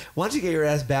 and I said, why don't you get your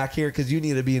ass back here, because you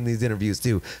need to be in these interviews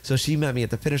too. So she met me at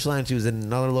the finish line. She was in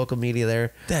another local media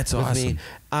there. That's with awesome. me.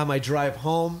 On my drive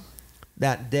home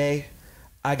that day,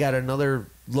 I got another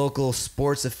local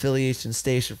sports affiliation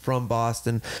station from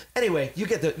Boston. Anyway, you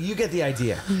get the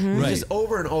idea. Right. Just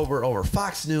over and over.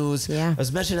 Fox News. Yeah. I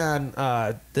was mentioned on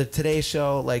the Today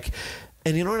Show. Like,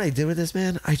 and you know what I did with this,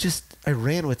 man? I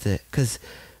ran with it, because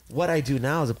what I do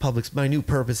now is my new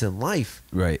purpose in life.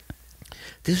 Right.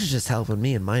 This is just helping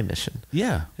me in my mission.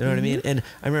 Yeah. You know what I mean? And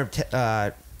I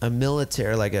remember a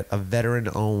military, like a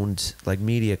veteran-owned like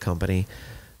media company.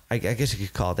 I guess you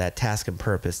could call it that, Task and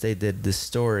Purpose. They did this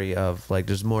story of, like,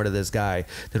 there's more to this guy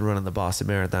than running the Boston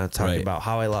Marathon, talking Right. about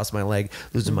how I lost my leg,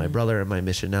 losing my brother, and my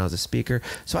mission now as a speaker.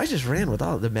 So I just ran with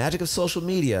all the magic of social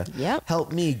media. Yep.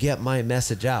 Helped me get my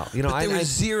message out. You know, But there was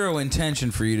zero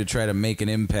intention for you to try to make an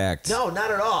impact. no,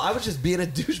 not at all. I was just being a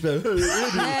douchebag.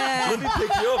 Let me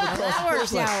pick you up across That the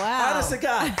works finish line. out well.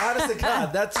 Honest to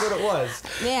God, that's what it was.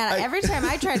 Man, every time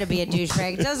I try to be a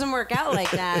douchebag, it doesn't work out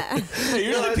like that.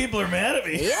 Usually people are mad at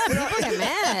me. Yeah, people get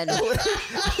mad.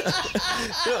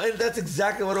 You know, and that's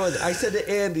exactly what it was. I said to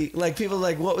Andy, like, people were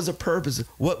like, what was the purpose?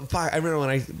 I remember when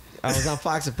I was on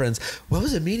Fox and Friends, what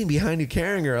was the meaning behind you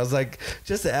carrying her? I was like,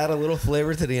 just to add a little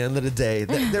flavor to the end of the day.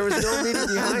 There was no meaning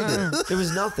behind it. There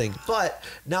was nothing. But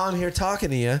now I'm here talking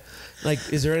to you. Like,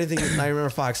 is there anything, I remember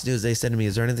Fox News, they said to me,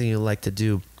 is there anything you'd like to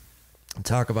do and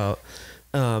talk about,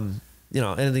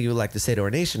 anything you would like to say to our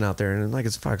nation out there? And like,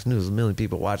 it's Fox News, a million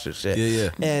people watch this shit. Yeah.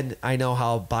 And I know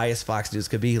how biased Fox News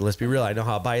could be. Let's be real. I know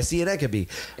how biased CNN could be.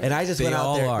 And I just They went out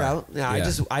all there. are.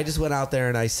 I just went out there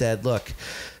and I said, look,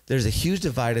 there's a huge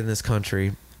divide in this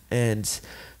country. And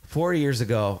 4 years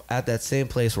ago, at that same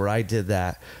place where I did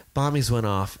that, bombings went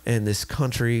off, and this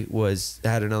country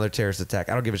had another terrorist attack.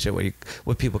 I don't give a shit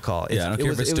what people call it. Yeah, I don't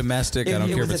care if it's domestic. I don't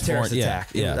care if it's a terrorist foreign. attack.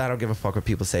 Yeah. I don't give a fuck what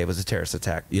people say. It was a terrorist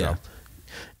attack. You Yeah. know?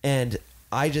 And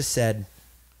I just said,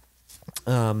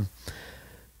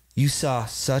 you saw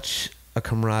such a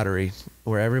camaraderie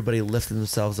where everybody lifted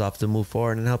themselves up to move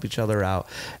forward and help each other out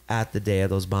at the day of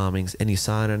those bombings, and you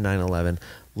saw it on 9/11.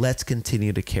 Let's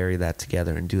continue to carry that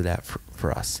together and do that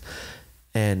for us.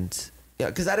 And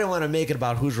because I didn't want to make it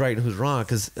about who's right and who's wrong,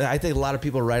 because I think a lot of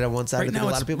people are right on one side, Right I think now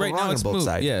a lot of people are right wrong now on it's both moot.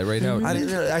 sides. Yeah, right now.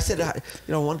 I said,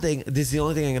 one thing, this is the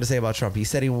only thing I'm going to say about Trump. He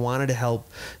said he wanted to help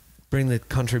bring the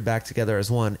country back together as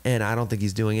one, and I don't think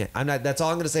he's doing it. That's all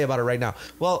I'm going to say about it right now.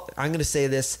 Well, I'm going to say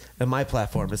this in my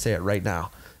platform and say it right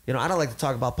now. You know, I don't like to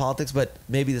talk about politics, but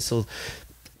maybe this will,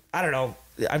 I don't know,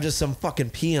 I'm just some fucking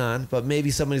peon, but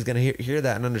maybe somebody's going to hear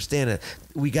that and understand it.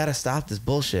 We got to stop this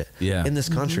bullshit in this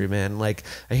country, man. Like,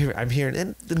 I'm hearing,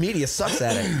 and the media sucks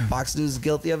at it. Fox News is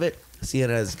guilty of it.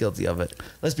 CNN is guilty of it.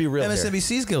 Let's be real here.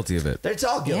 MSNBC's guilty of it. It's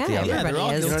all guilty of it. Yeah, they're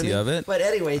all Everybody is. guilty of it. But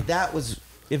anyway, that was,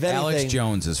 if anything, Alex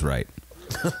Jones is right.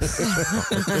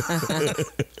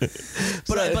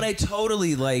 But I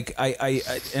totally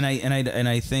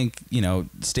I think, you know,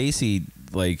 Stacey,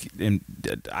 like, and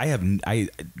I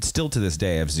still to this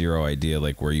day have zero idea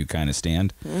like where you kind of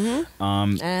stand.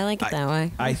 Mm-hmm. I like it that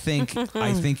way. I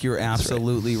think you're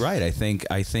absolutely right. I think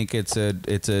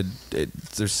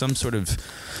there's some sort of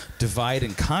divide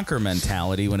and conquer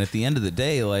mentality when at the end of the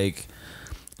day, like,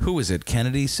 who was it?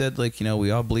 Kennedy said, like, you know, we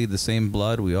all bleed the same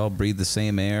blood, we all breathe the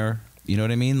same air. You know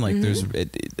what I mean? Like, there's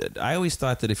I always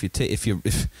thought that if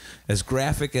as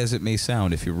graphic as it may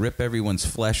sound, if you rip everyone's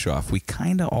flesh off, we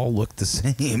kind of all look the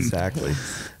same. Exactly.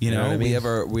 You know, what I mean?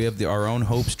 we have our own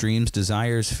hopes, dreams,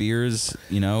 desires, fears.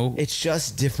 You know, It's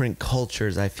just different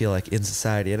cultures, I feel like, in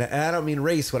society. And I don't mean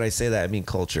race when I say that. I mean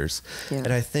cultures. Yeah.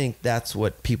 And I think that's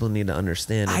what people need to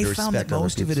understand. And I to found that respect other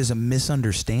most of it people's- is a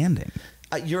misunderstanding.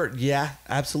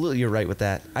 Absolutely. You're right with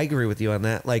that. I agree with you on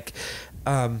that. Like,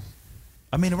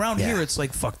 I mean, around Yeah. here, it's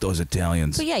like, fuck those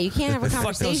Italians. But yeah, you can't have a Fuck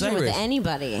those conversation with Irish.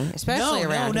 anybody, especially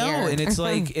around no, here. and it's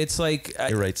like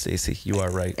you're right, Stacey. You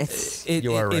are right.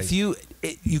 You are right. If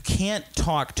you can't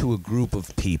talk to a group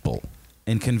of people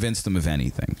and convince them of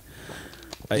anything,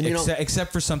 And you know-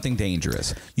 except for something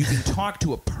dangerous. You can talk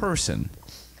to a person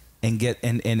and get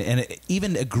and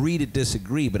even agree to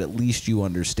disagree, but at least you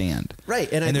understand.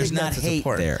 Right, and I there's think not that's what's hate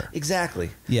important. there. Exactly.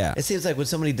 Yeah. It seems like when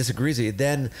somebody disagrees with you,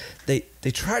 then they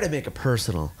try to make it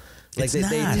personal. Like It's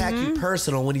they not. attack you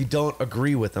personal when you don't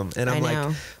agree with them. And I'm I know.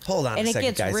 like, hold on and a it second,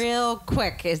 gets guys. real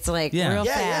quick. It's like Yeah. real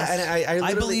Yeah, fast. and I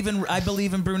literally- I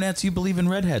believe in brunettes. You believe in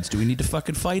redheads. Do we need to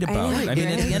fucking fight about know, it? I mean,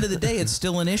 at right? the end of the day, it's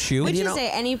still an issue. Would you know-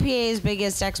 say NEPA's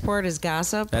biggest export is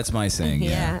gossip? That's my saying.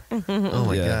 Yeah. Oh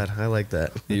my Yeah. God, I like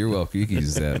that. You're welcome. You can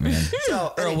use that, man.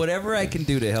 So, Earl, whatever I can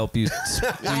do to help you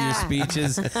do your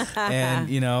speeches, and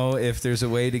if there's a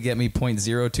way to get me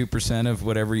 0.02% of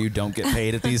whatever you don't get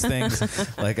paid at these things,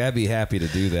 like I'd be happy to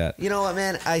do that. You know what,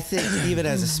 man? I think even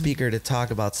as a speaker to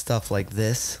talk about stuff like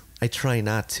this, I try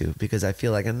not to because I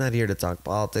feel like I'm not here to talk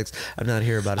politics. I'm not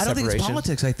here about a I don't separation. think it's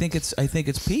politics. I think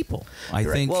it's people. I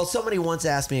Right. think. Well, somebody once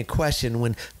asked me a question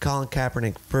when Colin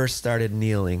Kaepernick first started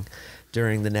kneeling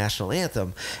during the national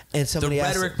anthem, and the somebody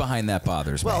asked, rhetoric behind that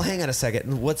bothers well, me. hang on a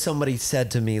second. What somebody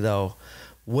said to me though,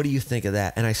 what do you think of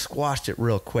that? And I squashed it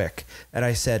real quick, and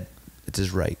I said, "It's his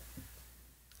right."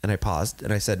 And I paused,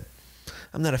 and I said,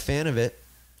 "I'm not a fan of it.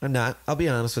 I'm not. I'll be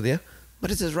honest with you,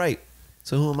 but it's his right.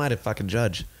 So who am I to fucking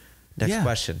judge?" Next Yeah.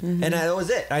 question. And that was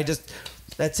it.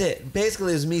 That's it.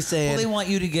 Basically, it was me saying. Well, they want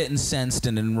you to get incensed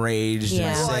and enraged Yeah.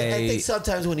 and Well, say, I think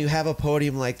sometimes when you have a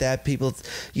podium like that, people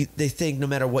they think no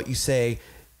matter what you say,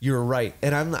 you're right.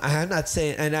 And I'm not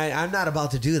saying, and I'm not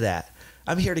about to do that.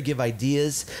 I'm here to give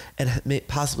ideas and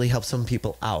possibly help some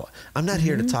people out. I'm not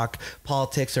here to talk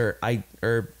politics or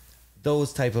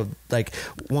those type of like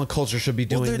one culture should be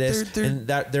doing this and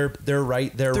that they're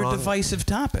right, they're wrong. divisive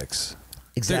topics.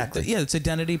 Exactly. Yeah, it's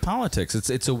identity politics.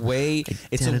 It's a way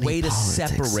Identity to politics.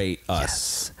 separate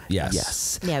us.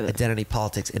 Yes. Yeah, but- Identity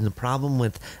politics. And the problem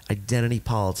with identity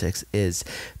politics is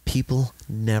people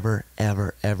never,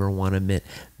 ever, ever want to admit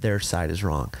their side is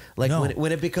wrong. Like No.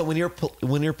 when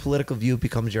your political view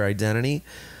becomes your identity,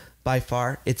 by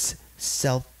far, it's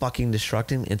self-fucking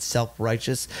destructing and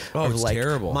self-righteous. Oh, Or it's like,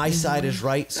 terrible. My side is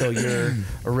right, so you're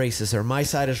a racist, or my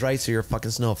side is right, so you're a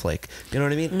fucking snowflake. You know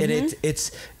what I mean? And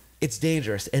it's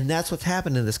dangerous, and that's what's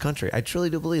happened in this country. I truly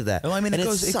do believe that. Well, I mean, and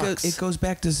it goes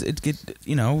back to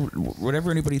whatever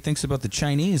anybody thinks about the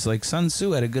Chinese. Like Sun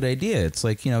Tzu had a good idea. It's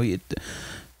like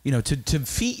to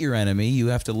defeat your enemy, you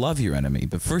have to love your enemy.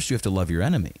 But first, you have to love your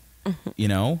enemy.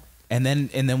 And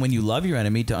then when you love your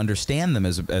enemy, to understand them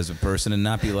as a person and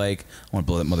not be like, I want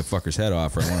to blow that motherfucker's head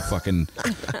off, or I want to fucking,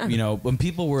 when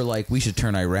people were like, we should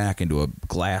turn Iraq into a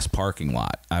glass parking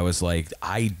lot, I was like,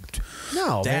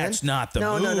 No, that's man. not the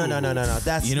no, move. No.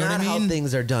 That's You know not what I how mean?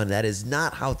 things are done. That is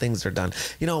not how things are done.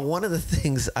 One of the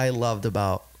things I loved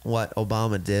about what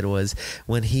Obama did was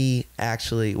when he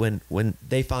actually when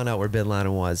they found out where Bin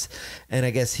Laden was, and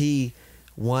I guess he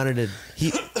wanted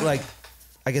to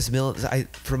I guess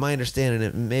from my understanding,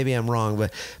 and maybe I'm wrong,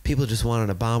 but people just wanted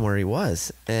to bomb where he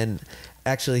was, and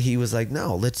actually he was like,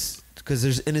 no, because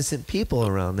there's innocent people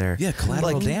around there. Yeah,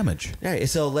 collateral damage. Right,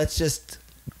 so let's just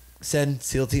send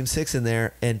SEAL Team 6 in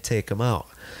there and take them out.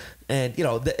 And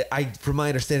from my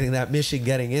understanding, that mission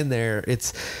getting in there,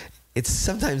 it's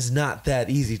sometimes not that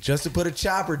easy just to put a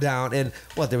chopper down. And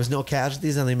there was no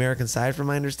casualties on the American side, from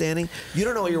my understanding. You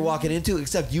don't know what you're walking into,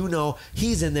 except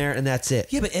he's in there and that's it.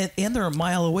 Yeah, but and they're a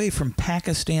mile away from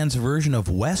Pakistan's version of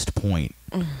West Point.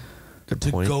 To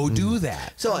point. go do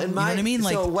that. So you know what I mean?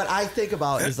 Like, so what I think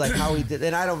about is like how he did,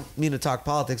 and I don't mean to talk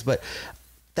politics, but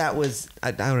that was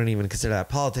I don't even consider that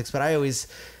politics, but I always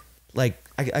I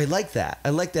like that. I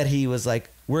like that he was like,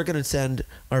 we're gonna send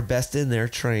our best in there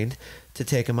trained to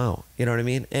take him out. You know what I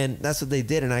mean? And that's what they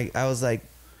did. And I was like,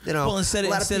 well, instead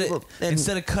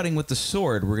of cutting with the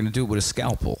sword, we're gonna do it with a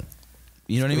scalpel.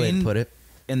 You know what I mean? Put it.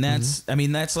 And that's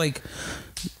that's like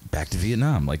back to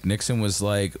Vietnam. Like Nixon was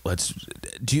like, let's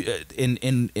do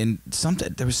in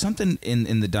something. There was something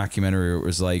in the documentary where it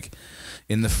was like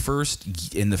in the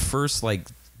first like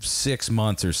 6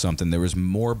 months or something, there was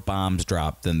more bombs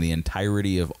dropped than the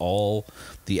entirety of all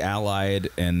the Allied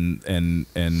and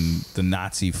the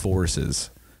Nazi forces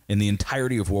in the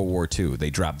entirety of World War II. They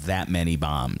dropped that many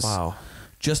bombs. Wow.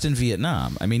 Just in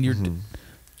Vietnam. I mean,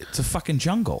 it's a fucking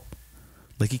jungle.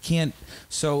 Like, you can't.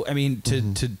 So, I mean, to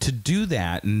do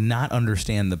that and not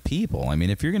understand the people. I mean,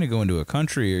 if you're going to go into a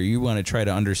country or you want to try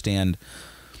to understand,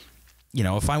 you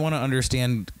know, if I want to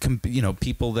understand, you know,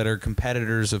 people that are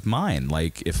competitors of mine,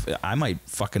 like, if I might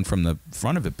fucking from the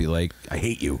front of it be like, I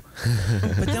hate you.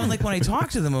 But then, like, when I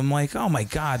talk to them, I'm like, oh my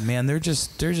God, man, they're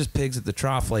just pigs at the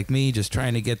trough like me, just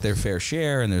trying to get their fair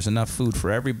share, and there's enough food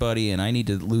for everybody, and I need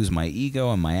to lose my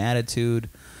ego and my attitude.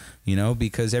 You know,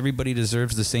 because everybody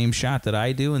deserves the same shot that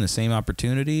I do and the same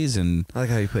opportunities. And I like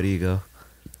how you put ego.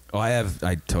 Oh,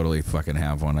 I totally fucking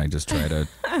have one. I just try to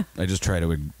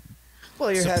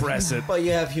Well, suppress it. But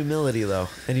you have humility though,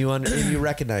 and you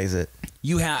recognize it.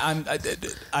 You have.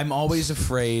 I'm always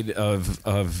afraid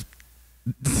of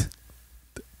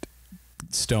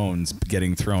stones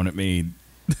getting thrown at me.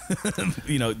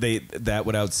 You know, that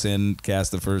without sin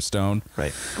cast the first stone.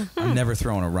 Right. I'm never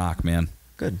throwing a rock, man.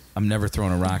 Good. I'm never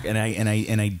throwing a rock, and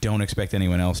I don't expect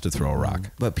anyone else to throw a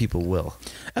rock. But people will.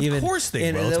 Of course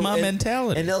they will. It's my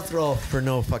mentality. And they'll throw for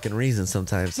no fucking reason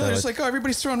sometimes. So they're just like, oh,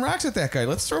 everybody's throwing rocks at that guy.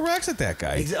 Let's throw rocks at that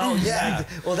guy. Oh yeah.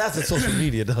 Well, that's what social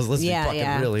media does. Let's be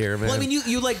fucking real here, man. Well, I mean,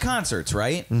 you like concerts,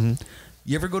 right? Mm-hmm.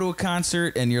 You ever go to a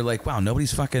concert and you're like, wow,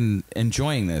 nobody's fucking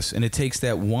enjoying this, and it takes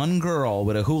that one girl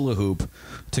with a hula hoop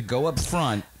to go up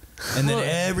front. And then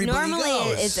everybody normally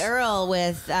goes. It's Earl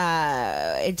with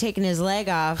taking his leg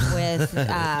off with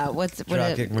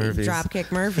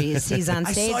Dropkick Murphys. He's on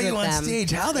stage. I saw you with on them.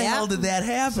 stage. How the hell did that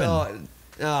happen? So,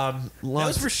 that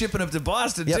was for shipping up to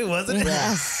Boston too, wasn't it?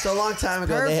 Yeah. So a long time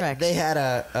ago, they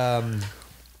had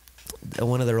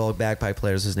one of their old bagpipe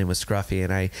players. His name was Scruffy,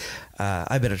 and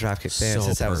I've been a Dropkick fan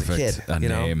since I was a kid. A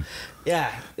name.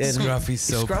 Yeah, and Scruffy's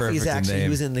so Scruffy's perfect actually name. He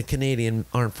was in the Canadian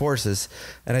Armed Forces,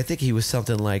 and I think he was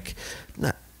something like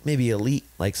not maybe elite,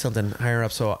 like something higher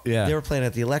up. So they were playing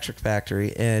at the Electric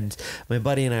Factory, and my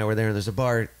buddy and I were there, and there's a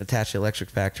bar attached to the Electric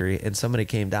Factory, and somebody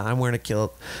came down. I'm wearing a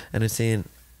kilt, and I'm saying,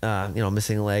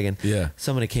 missing a leg, and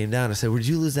somebody came down and said, "Would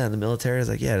you lose that in the military?" I was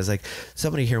like, "Yeah." It was like,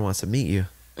 somebody here wants to meet you.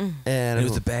 And it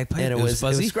was the bagpipe. And it was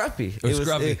fuzzy. It was Scruffy. It was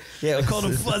Scruffy. I called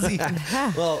him Fuzzy.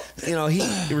 Well,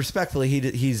 he respectfully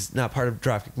he's not part of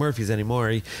Dropkick Murphys anymore.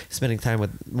 He's spending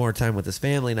more time with his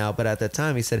family now. But at that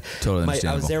time, he said, totally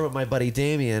I was there with my buddy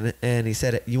Damien, and he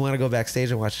said, "You want to go backstage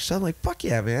and watch the show?" I'm like, "Fuck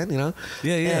yeah, man!"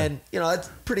 Yeah. And it's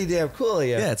pretty damn cool.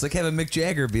 Yeah, it's like having Mick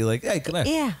Jagger be like, "Hey, come on."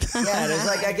 Yeah. Yeah, and it's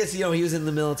like, I guess he was in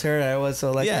the military. I was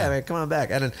so like, yeah, man, come on back.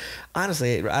 And then,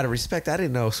 honestly, out of respect, I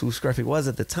didn't know who Scruffy was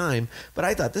at the time, but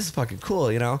I thought this is fucking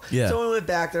cool, Yeah. So we went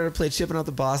back there and played Shipping Out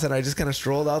the Boss, and I just kind of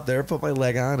strolled out there, put my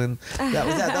leg on, and that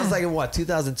was that. That was like in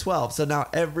 2012. So now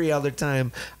every other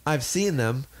time I've seen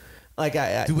them. Like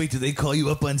wait, do they call you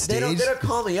up on stage? They don't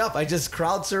call me up. I just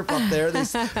crowd surf up there.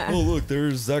 Oh look,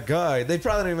 there's that guy. They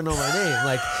probably don't even know my name.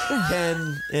 Like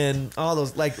Ken and all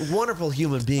those like wonderful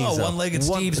human beings. Oh, one-legged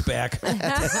Steve's back. So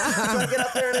I get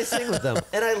up there and I sing with them,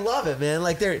 and I love it, man.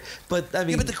 Like but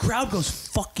the crowd goes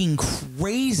fucking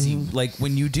crazy. Like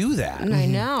when you do that. I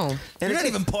know. And you're not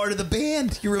even part of the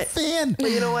band. You're a fan. But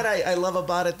you know what I love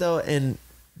about it though, and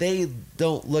they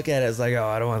don't look at it as like, oh,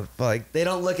 I don't want to, like, they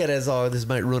don't look at it as, oh, this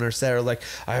might ruin our set, or like,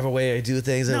 I have a way I do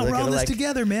things. No, we're all this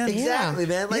together, man. Exactly,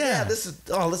 man. Like, this is,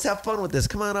 let's have fun with this.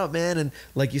 Come on up, man. And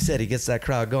like you said, he gets that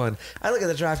crowd going. I look at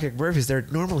the Dropkick Murphys. They're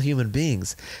normal human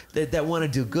beings that want to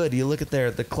do good. You look at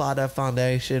the Claudia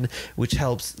Foundation, which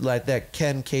helps, like that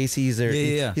Ken Casey, he's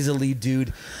a lead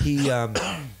dude. He,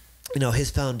 his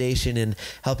foundation in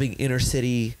helping inner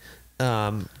city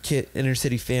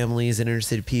families and inner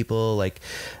city people, like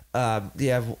they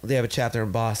have a chapter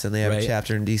in Boston, they have a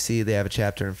chapter in DC, they have a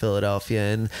chapter in Philadelphia,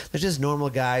 and they're just normal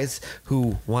guys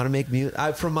who want to make music.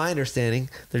 From my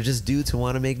understanding, they're just dudes who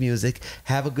want to make music,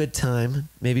 have a good time,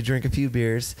 maybe drink a few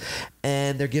beers,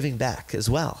 and they're giving back as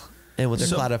well. And with their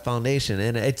Claudia Foundation,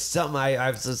 and it's something I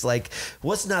was just like,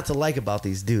 what's not to like about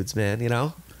these dudes, man?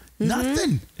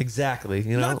 Nothing. Exactly.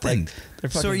 Nothing. Like, they're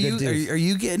fucking so good dudes. are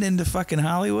you getting into fucking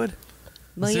Hollywood?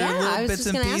 Well, I was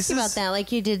just going to ask you about that.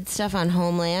 Like, you did stuff on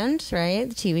Homeland, right?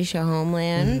 The TV show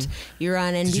Homeland. You were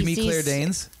on NBC. Did you meet Claire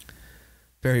Danes?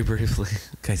 Very briefly.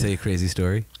 Can I tell you a crazy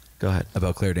story? Go ahead.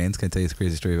 About Claire Danes? Can I tell you a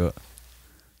crazy story about...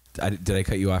 Did I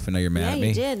cut you off and now you're mad at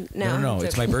me? Yeah, you did. No.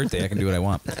 It's my birthday. I can do what I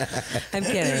want. I'm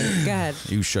kidding. Go ahead.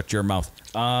 You shut your mouth.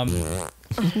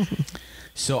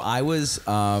 So I was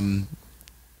in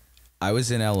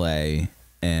LA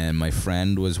and my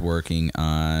friend was working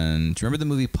on. Do you remember the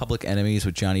movie Public Enemies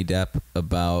with Johnny Depp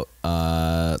about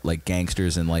like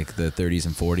gangsters in like the 30s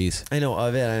and 40s? I know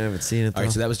of it. I haven't seen it though. All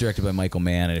right, so that was directed by Michael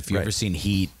Mann, and if you've ever seen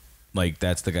Heat, like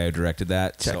that's the guy who directed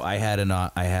that. Check. So I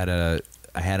had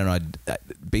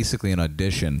basically an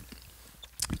audition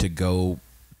to go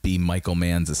be Michael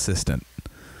Mann's assistant.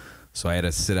 So I had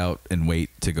to sit out and wait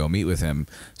to go meet with him.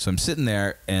 So I'm sitting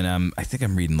there, and I think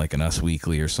I'm reading like an Us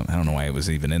Weekly or something. I don't know why I was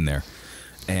even in there.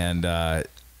 And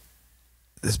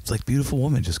this like beautiful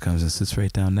woman just comes and sits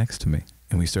right down next to me,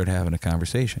 and we start having a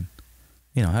conversation.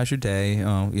 You know, how's your day? You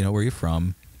know, where you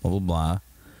from? Blah blah blah.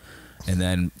 And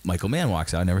then Michael Mann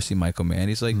walks out. I never seen Michael Mann.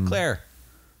 He's like, Claire,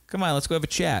 come on, let's go have a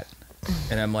chat.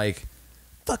 And I'm like,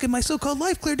 fucking my so-called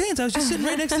life, Claire Danes. I was just sitting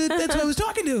right next to that's who I was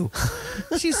talking to.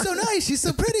 She's so nice. She's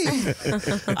so pretty.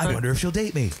 I wonder if she'll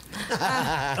date me.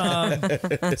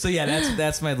 So yeah,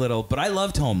 that's my little. But I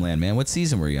loved Homeland, man. What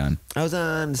season were you on? I was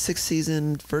on 6th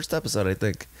season, first episode, I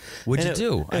think. What'd you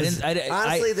do?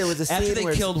 Honestly, there was a scene after they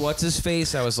where killed what's his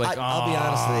face. I was like, I'll be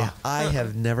honest with you. I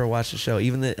have never watched the show,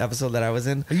 even the episode that I was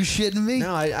in. Are you shitting me?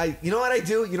 No, I. You know what I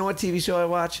do? You know what TV show I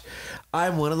watch?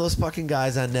 I'm one of those fucking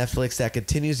guys on Netflix that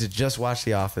continues to just watch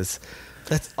The Office.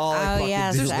 That's all I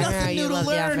fucking do. There's nothing new to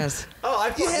learn. Oh,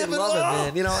 I fucking love it,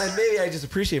 man. You know, and maybe I just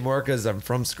appreciate more because I'm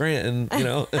from Scranton, you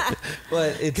know.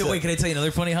 But it's... Wait, can I tell you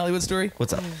another funny Hollywood story?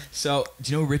 What's up? So,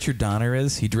 do you know who Richard Donner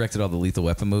is? He directed all the Lethal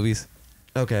Weapon movies.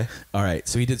 Okay. All right.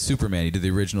 So he did Superman. He did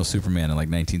the original Superman in like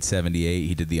 1978.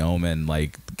 He did The Omen.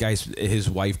 Like, guys, his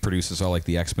wife produces all like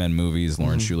the X-Men movies,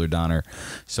 Lawrence Schuler Donner.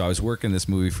 So I was working this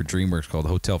movie for DreamWorks called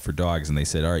Hotel for Dogs, and they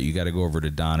said, all right, you got to go over to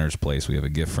Donner's place. We have a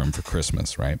gift for him for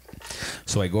Christmas, right?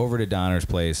 So I go over to Donner's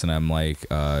place, and I'm like,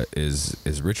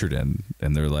 is Richard in?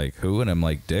 And they're like, who? And I'm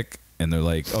like, Dick. And they're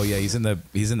like, oh yeah, he's in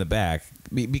the back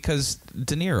because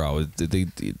De Niro.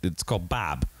 It's called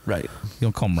Bob. Right. You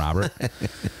don't call him Robert.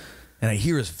 And I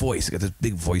hear his voice. I got this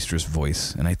big boisterous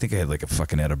voice. And I think I had like a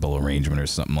fucking edible arrangement or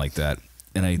something like that.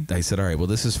 And I said, all right, well,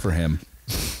 this is for him.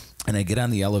 And I get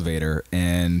on the elevator,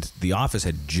 and The Office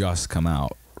had just come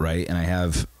out, right? And I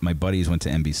have my buddies went to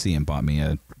NBC and bought me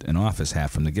an Office hat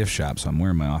from the gift shop. So I'm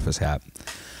wearing my Office hat.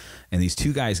 And these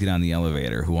two guys get on the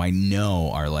elevator who I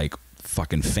know are like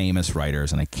fucking famous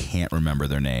writers, and I can't remember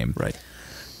their name. Right.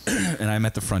 And I'm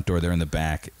at the front door. They're in the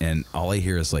back. And all I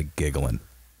hear is like giggling.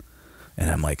 And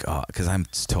I'm like, oh, because I'm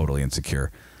totally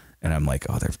insecure. And I'm like,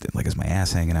 oh, they're like, is my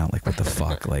ass hanging out? Like, what the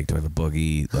fuck? Like, do I have a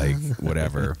boogie? Like,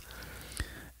 whatever.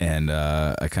 And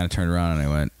I kind of turned around and I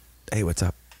went, hey, what's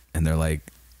up? And they're like,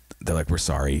 we're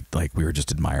sorry. Like, we were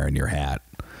just admiring your hat.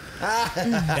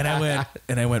 And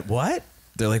I went, what?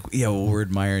 They're like, yeah, well, we're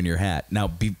admiring your hat. Now,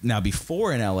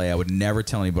 before in LA, I would never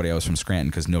tell anybody I was from Scranton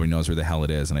because nobody knows where the hell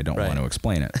it is, and I don't want to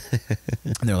explain it.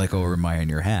 And they're like, oh, we're admiring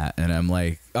your hat. And I'm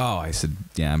like, oh, I said,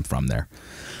 yeah, I'm from there.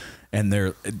 And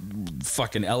their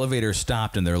fucking elevator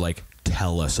stopped, and they're like,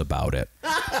 tell us about it.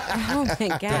 Oh my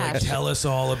gosh! Like, tell us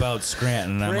all about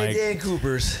Scranton. And I'm Randy like, and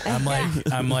Coopers.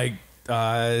 I'm like.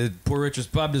 Poor Richard's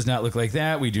Pub does not look like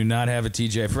that. We do not have a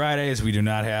TJ Fridays. We do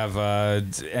not have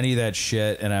any of that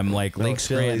shit. And I'm like, Lake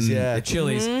Scranton,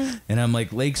 Chili's. And I'm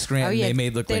like, Lake Scranton, they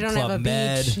made look like Club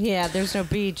Med. Beach. Yeah, there's no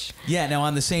beach. Yeah, now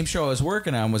on the same show I was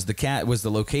working on was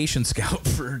the location scout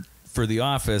for The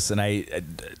Office. And I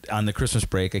on the Christmas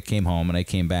break, I came home and I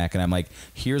came back and I'm like,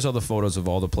 here's all the photos of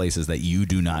all the places that you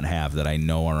do not have that I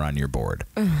know are on your board.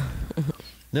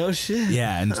 No shit.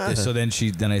 Yeah, and so then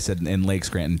I said, in Lake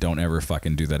Scranton, don't ever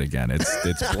fucking do that again.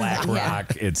 It's black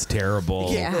rock. It's terrible.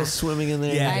 You can't go swimming in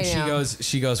there. Yeah, and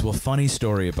she goes, well, funny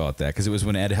story about that, because it was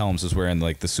when Ed Helms was wearing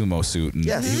like the sumo suit and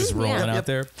he was rolling out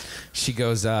there. She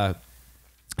goes, well,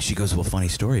 funny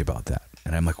story about that.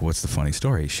 And I'm like, what's the funny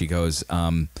story? She goes,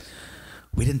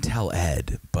 we didn't tell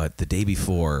Ed, but the day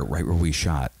before, right where we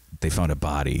shot, they found a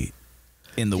body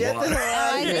in the water.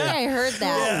 I think I heard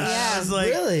that. Yeah. I was like,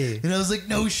 really? And I was like,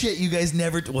 no shit, you guys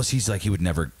never. Well, she's like, he would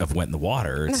never have went in the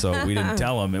water, so we didn't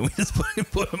tell him, and we just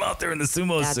put him out there in the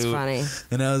sumo suit. That's funny.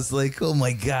 And I was like, oh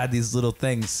my god, these little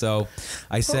things. So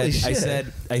I said,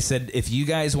 if you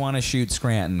guys want to shoot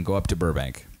Scranton, go up to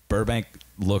Burbank. Burbank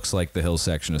looks like the hill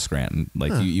section of Scranton.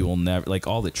 Like you will never, like,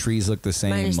 all the trees look the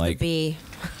same. Minus like the bee.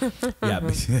 Yeah.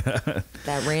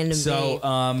 That random bee.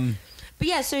 So but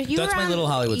yeah, so that's my little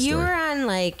Hollywood story. You were on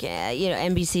like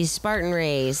NBC's Spartan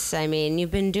Race. I mean,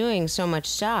 you've been doing so much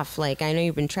stuff. Like, I know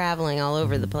you've been traveling all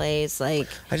over the place. Like,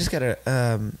 I just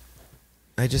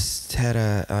had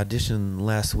a audition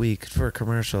last week for a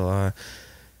commercial.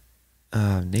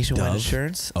 Nationwide Dove?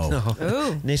 Insurance. Oh. No,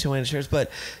 Ooh. Nationwide Insurance.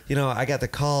 But I got the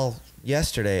call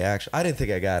yesterday. Actually, I didn't think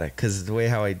I got it because the way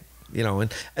how and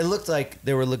it looked like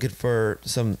they were looking for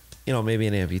some maybe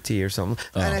an amputee or something.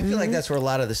 And I feel like that's where a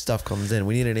lot of the stuff comes in.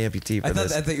 We need an amputee for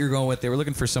this. I thought you were going with, they were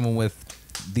looking for someone with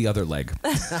the other leg.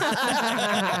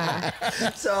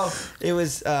 So it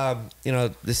was,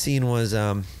 the scene was,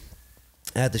 I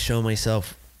had to show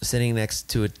myself sitting in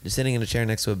a chair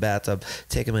next to a bathtub,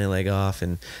 taking my leg off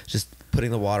and just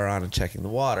putting the water on and checking the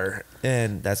water.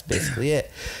 And that's basically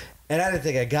it. And I didn't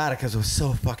think I got it because it was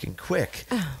so fucking quick.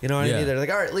 You know what I mean? They're like,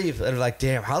 all right, leave. And they're like,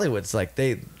 damn, Hollywood's like,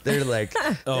 they're like,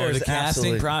 the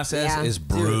casting process is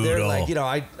brutal. Dude, they're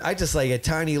like, I just like a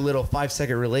tiny little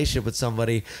 5-second relationship with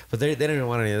somebody, but they didn't even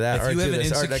want any of that. If you have an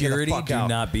insecurity, do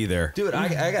not be be there. Dude,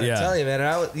 I got to tell you,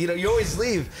 man, you always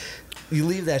leave. You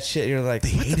leave that shit, you're like, they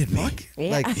hated me.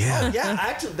 Yeah. Like,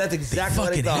 actually, that's exactly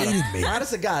what I thought. Hated me.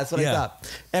 Honest to God, that's what I thought.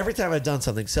 Every time I've done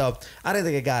something. So I didn't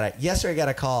think I got it. Yesterday I got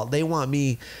a call. They want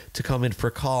me to come in for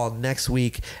a call next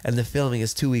week, and the filming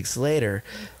is 2 weeks later.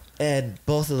 And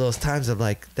both of those times I'm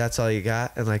like, that's all you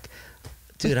got? And like,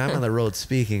 dude, I'm on the road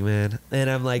speaking, man. And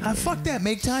I'm like, fuck that.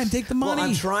 Make time. Take the money. Well,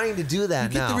 I'm trying to do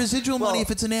that now. You get the residual money if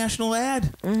it's a national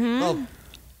ad. Well,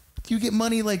 you get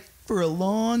money like for a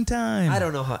long time. I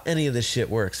don't know how any of this shit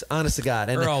works. Honest to God.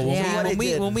 And Earl,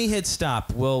 when we hit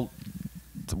stop, we're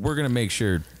gonna make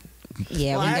sure.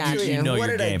 Yeah, well, we got actually, you. What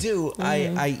did I do?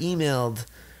 I emailed.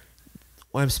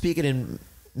 Well, I'm speaking in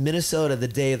Minnesota the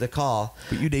day of the call.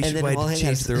 But you nationwide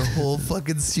changed their whole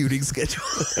fucking shooting schedule.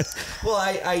 Well,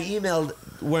 I emailed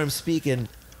where I'm speaking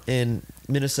in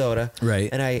Minnesota. Right.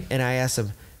 And I asked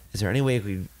them, is there any way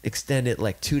we could extend it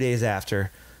like 2 days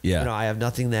after? Yeah. I have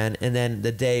nothing then. And then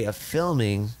the day of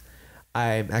filming,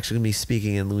 I'm actually going to be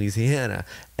speaking in Louisiana.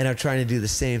 And I'm trying to do the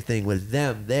same thing with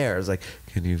them there. I was like,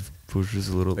 can you push this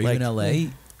a little? Are you in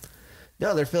LA?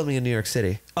 No, they're filming in New York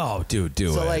City. Oh, dude, do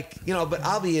it. So like, but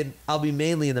I'll be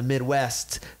mainly in the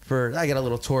Midwest I got a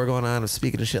little tour going on of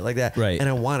speaking and shit like that. Right. And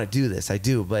I want to do this. I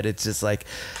do, but it's just like,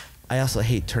 I also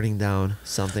hate turning down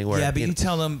something where. Yeah, but you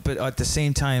tell them, but at the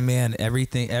same time, man,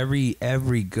 everything,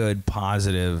 every good,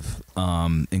 positive,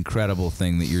 incredible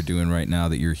thing that you're doing right now,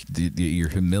 that your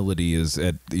humility is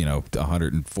at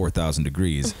 104,000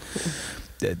 degrees.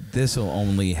 This will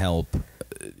only help,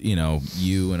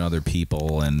 you and other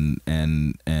people and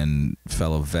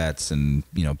fellow vets and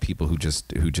people who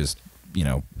just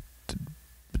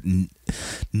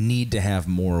need to have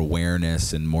more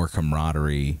awareness and more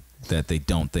camaraderie that they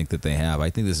don't think that they have.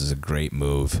 I think this is a great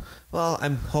move. Well,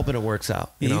 I'm hoping it works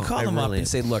out. You call them up and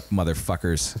say, "Look,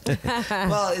 motherfuckers."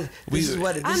 Well, this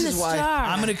is why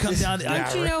I'm going to come down.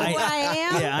 Don't you know who I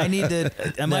am? Yeah, I need to.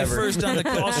 Am I first on the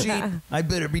call sheet? I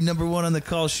better be number one on the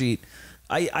call sheet.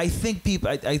 I think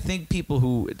people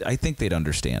who they'd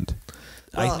understand.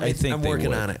 Well, I think I'm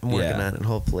working on it. I'm working on it,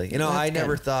 hopefully. I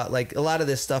never thought, like, a lot of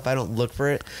this stuff, I don't look for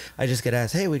it. I just get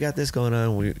asked, hey, we got this going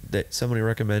on. That somebody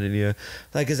recommended you.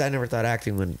 Like, because I never thought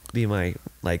acting would be my,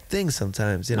 like, thing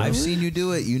sometimes, I've seen you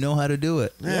do it. You know how to do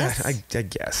it. Yeah, I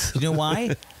guess. You know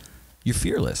why? You're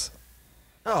fearless.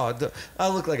 Oh, I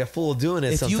look like a fool doing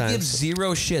it sometimes. If you give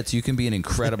zero shits, you can be an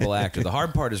incredible actor. The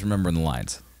hard part is remembering the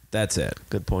lines. That's it.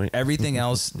 Good point. Everything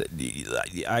else,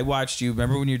 I watched you.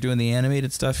 Remember when you're doing the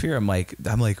animated stuff here? I'm like,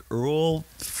 Earl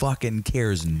fucking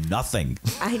cares nothing.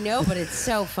 I know, but it's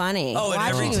so funny. Oh, and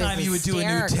Watching every time you would do a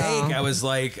new take, I was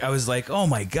like, oh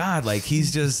my god, like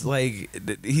he's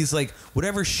like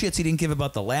whatever shits he didn't give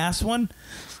about the last one,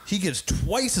 he gives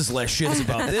twice as less shits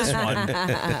about this one.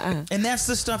 And that's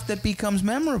the stuff that becomes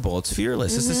memorable. It's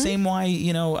fearless. It's the same why,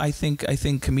 I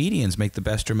think comedians make the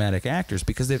best dramatic actors,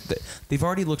 because they've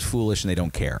already looked foolish and they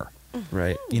don't care.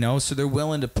 Right. So they're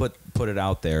willing to put it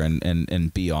out there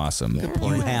and be awesome.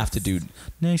 You have to do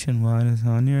Nationwide is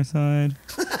on your side.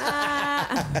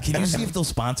 Can you see if they'll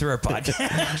sponsor our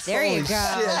podcast? There you go.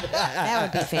 That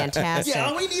would be fantastic. Yeah,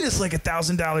 all we need is like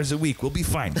 $1,000 a week. We'll be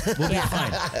fine. We'll be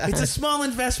fine. It's a small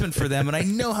investment for them, and I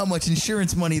know how much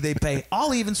insurance money they pay.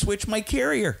 I'll even switch my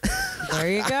carrier. There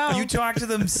you go. You talk to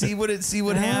them, see what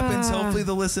happens. Hopefully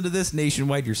they'll listen to this.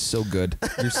 Nationwide, you're so good.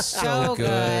 You're so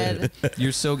good.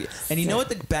 You're so good. And you know what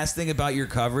the best thing about your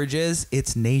coverage is?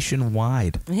 It's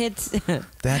nationwide. That's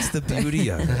the beauty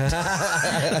of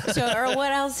it. So, Earl,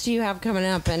 what else do you have coming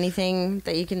up? Anything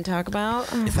that you can talk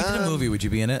about? If we did a movie, would you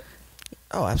be in it?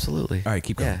 Oh, absolutely. All right,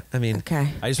 keep going. Yeah, I mean,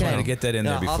 okay. I just wanted to get that in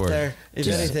there before. If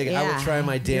anything, I would try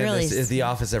my damnedest if The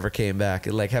Office ever came back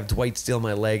and like have Dwight steal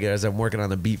my leg as I'm working on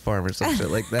the beet farm or some shit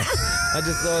like that. I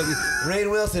just thought,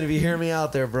 Rainn Wilson, if you hear me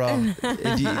out there, bro,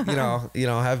 if you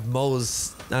have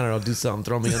Moe's, I don't know, do something,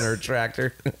 throw me under a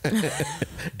tractor.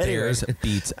 Bears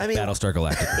beats Battlestar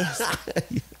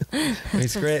Galactica.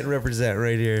 It's great and represent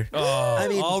right here.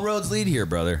 Oh, all roads lead here,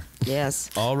 brother. Yes.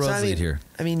 All roads lead here.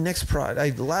 I mean,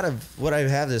 a lot of what I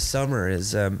have this summer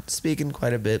is speaking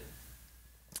quite a bit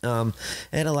And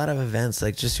a lot of events,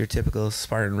 like just your typical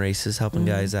Spartan races, helping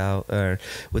guys out or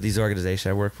with these organizations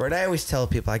I work for. And I always tell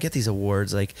people, I get these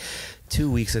awards. Like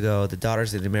 2 weeks ago, the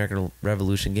Daughters of the American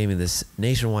Revolution gave me this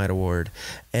nationwide award.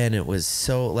 And it was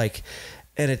so like,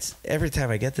 and it's every time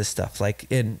I get this stuff, like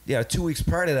 2 weeks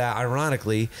prior to that,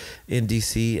 ironically, in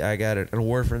DC, I got an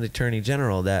award from the Attorney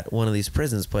General that one of these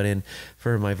prisons put in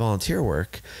for my volunteer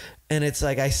work. And it's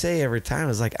like I say every time,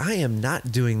 it's like I am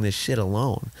not doing this shit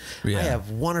alone. Yeah. I have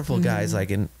wonderful guys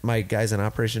like my guys in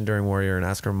Operation Enduring Warrior and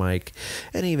Oscar Mike,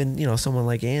 and even someone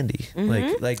like Andy.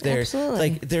 Like there's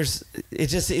it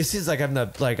seems like I'm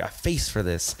not like a face for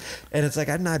this, and it's like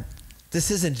I'm not.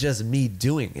 This isn't just me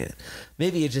doing it.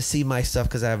 Maybe you just see my stuff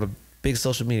because I have a big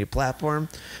social media platform,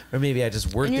 or maybe I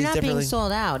just work. And you're these not differently. being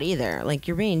sold out either. Like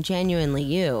you're being genuinely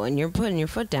you, and you're putting your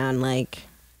foot down. Like,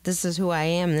 this is who I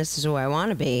am. This is who I want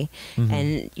to be.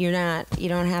 And you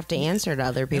don't have to answer to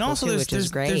other people, and also, too, which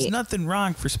is great. There's nothing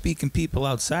wrong for speaking people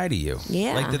outside of you.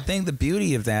 Yeah. Like the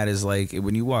beauty of that is like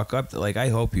when you walk up, like I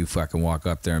hope you fucking walk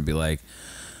up there and be like,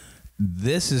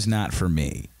 this is not for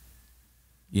me.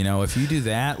 If you do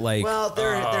that, like, well,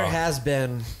 there has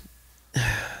been,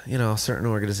 certain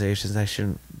organizations, I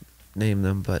shouldn't name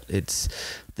them, but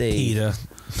PETA.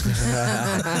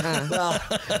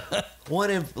 Well,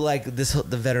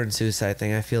 the veteran suicide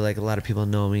thing, I feel like a lot of people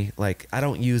know me. Like, I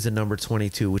don't use the number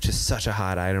 22, which is such a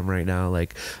hot item right now.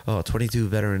 Like, 22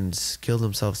 veterans killed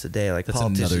themselves today. Like, that's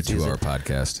politicians another 2-hour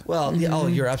podcast. Well,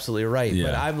 you're absolutely right. Yeah.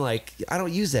 But I'm like, I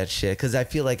don't use that shit because I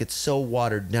feel like it's so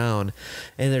watered down.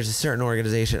 And there's a certain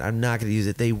organization, I'm not going to use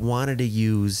it. They wanted to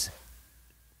use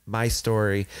my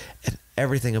story and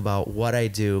everything about what I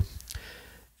do.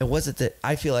 It wasn't that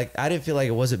I didn't feel like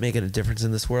it wasn't making a difference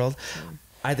in this world.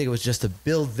 I think it was just to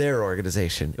build their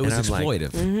organization. It was and I'm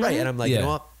exploitive. Like, right. And I'm like, Yeah. you know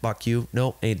what? Fuck you.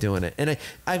 Nope, ain't doing it. And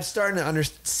I'm starting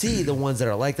to see the ones that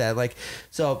are like that. Like,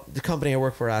 so the company I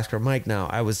work for, Oscar Mike now,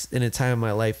 I was in a time in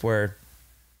my life where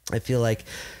I feel like,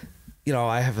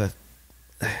 I have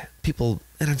people,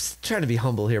 and I'm trying to be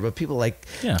humble here, but people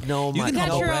know You my. can You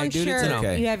got your brag, own dude, it's shirt.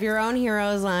 okay. You have your own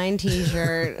Heroes Line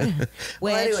T-shirt,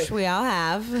 which anyway. we all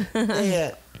have.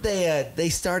 They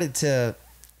started to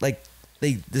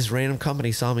this random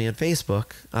company saw me on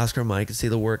Facebook, Oscar Mike, and see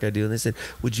the work I do, and they said,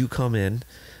 would you come in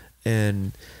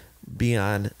and be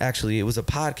on, actually it was a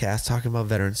podcast talking about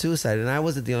veteran suicide, and I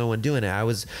wasn't the only one doing it. I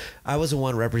was the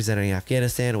one representing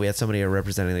Afghanistan. We had somebody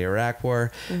representing the Iraq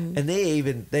War, and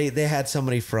they had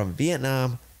somebody from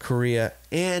Vietnam, Korea,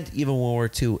 and even World War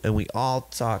II, and we all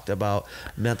talked about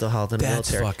mental health in the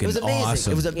That's military. fucking It was amazing.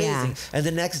 awesome. It was amazing. Yeah. And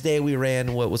the next day we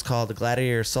ran what was called the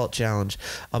Gladiator Assault Challenge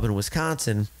up in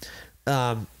Wisconsin.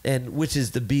 And which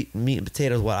is the meat and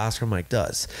potatoes of what Oscar Mike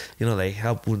does. They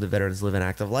help wounded veterans live an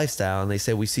active lifestyle, and they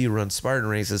say, we see you run Spartan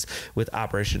races with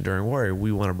Operation Enduring Warrior.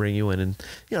 We want to bring you in and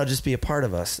just be a part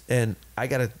of us. And I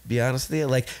gotta be honest with you,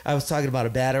 like I was talking about a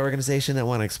bad organization that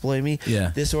want to exploit me.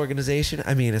 Yeah. This organization,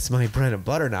 I mean, it's my bread and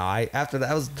butter now. After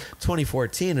that was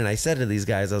 2014, and I said to these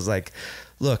guys, I was like,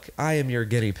 look, I am your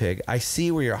guinea pig. I see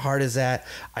where your heart is at.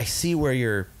 I see where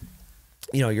your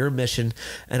mission,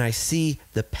 and I see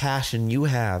the passion you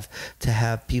have to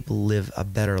have people live a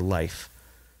better life.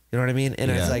 You know what I mean? And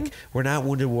Yeah. it's like, we're not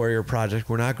Wounded Warrior Project.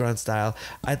 We're not Grunt Style.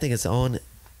 I think it's its own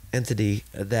entity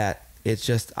that it's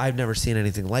just, I've never seen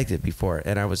anything like it before.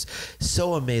 And I was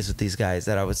so amazed with these guys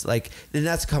that I was like, and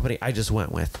that's a company I just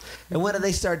went with. And what did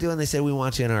they start doing? They said, we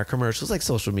want you in our commercials, like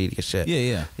social media shit.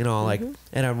 Yeah.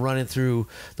 And I'm running through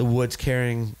the woods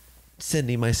carrying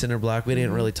Cindy, my cinder block. We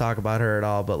didn't really talk about her at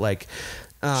all, but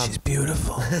She's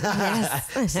beautiful.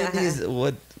 Cindy's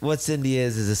what Cindy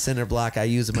is a cinder block I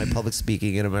use in my public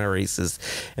speaking and in my races,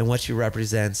 and what she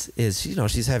represents is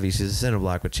she's heavy. She's a cinder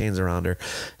block with chains around her.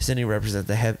 Cindy represents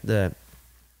the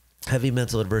heavy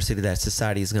mental adversity that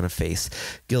society is going to face: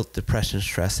 guilt, depression,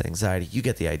 stress, anxiety. You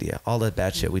get the idea. All that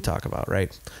bad shit we talk about,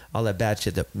 right? All that bad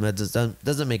shit that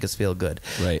doesn't make us feel good.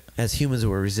 Right. As humans,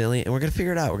 we're resilient, and we're going to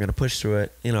figure it out. We're going to push through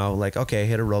it. Okay,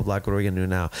 hit a roadblock. What are we going to do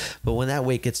now? But when that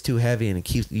weight gets too heavy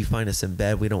and you find us in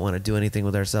bed, we don't want to do anything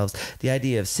with ourselves. The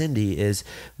idea of Cindy is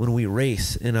when we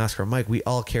race in Oscar Mike, we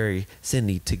all carry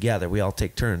Cindy together. We all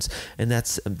take turns, and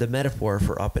that's the metaphor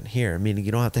for up in here. Meaning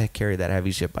you don't have to carry that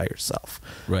heavy shit by yourself.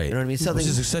 Right. You know what I mean? Which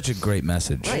is such a great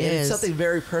message. Right, and it's something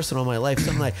very personal in my life.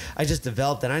 Something like I just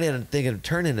developed, and I didn't think it would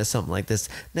turn into something like this.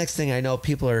 Next thing I know,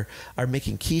 people are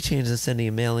making keychains of Cindy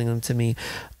and mailing them to me.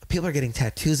 People are getting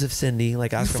tattoos of Cindy,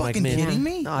 like Oscar Mike. fucking kidding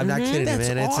me? No, I'm not kidding That's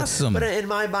you, man. awesome. But in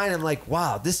my mind, I'm like,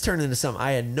 wow, this turned into something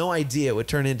I had no idea it would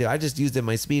turn into. I just used it in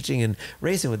my speeching and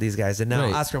racing with these guys. And now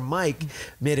Right. Oscar Mike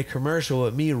made a commercial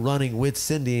with me running with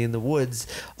Cindy in the woods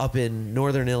up in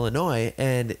northern Illinois,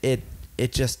 and it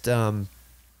just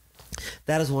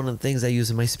that is one of the things I use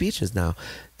in my speeches now.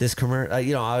 This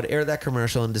you know, I would air that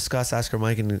commercial and discuss Oscar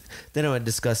Mike, and then I would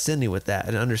discuss Cindy with that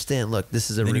and understand. Look,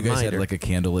 this is a then reminder. you guys had like a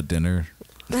candle at dinner.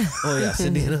 Oh yeah,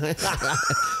 Cindy and I.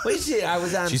 Well, you see, I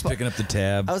was on. She's picking up the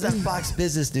tab. I was on Fox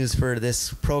Business News for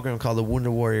this program called the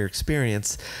Wonder Warrior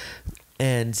Experience,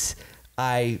 and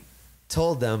I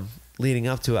told them leading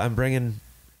up to it, I'm bringing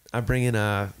you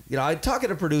know, I'm talking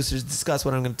to producers, discuss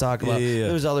what I'm going to talk about. Yeah.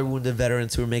 There was other wounded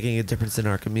veterans who were making a difference in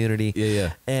our community.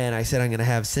 Yeah. And I said, I'm going to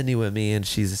have Cindy with me, and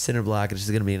she's a cinder block, and she's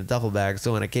going to be in a duffel bag.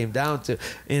 So when I came down to,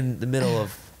 in the middle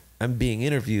of, I'm being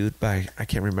interviewed by, I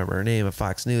can't remember her name, at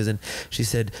Fox News, and she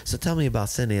said, so tell me about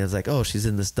Cindy. I was like, oh, she's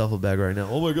in this duffel bag right now.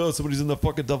 Oh my God, somebody's in the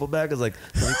fucking duffel bag. I was like,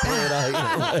 let me pull it out. You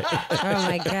know, like, Oh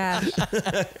my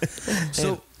gosh.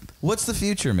 So what's the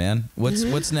future, man?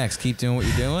 What's next? Keep doing what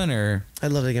you're doing, or?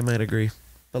 I'd love to get my degree,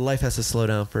 but life has to slow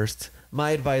down first.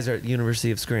 My advisor at University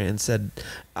of Scranton said,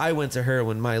 I went to her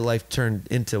when my life turned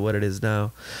into what it is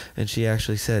now, and she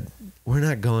actually said, we're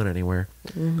not going anywhere.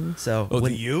 So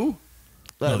The U?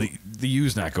 No, the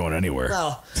U's not going anywhere.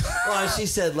 Well, she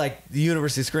said like the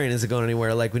University of Scranton isn't going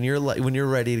anywhere. Like when you're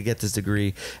ready to get this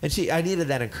degree, and I needed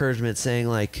that encouragement, saying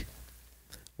like,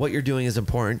 what you're doing is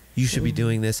important. You should be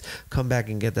doing this. Come back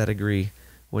and get that degree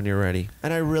when you're ready.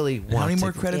 And I really want. How many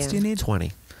more credits do you need?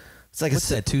 20. It's like What's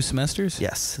that? 2 semesters?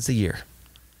 Yes, it's a year.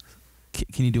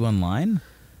 Can you do online?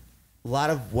 A lot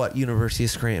of what University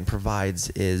of Scranton provides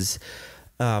is.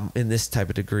 In this type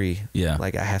of degree,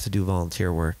 like I have to do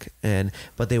volunteer work,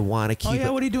 but they want to keep. Oh yeah,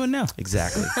 it, what are you doing now?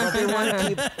 Exactly. But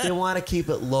they want to keep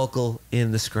it local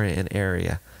in the Scranton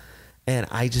area, and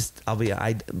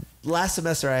last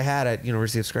semester I had at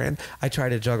University of Scranton, I tried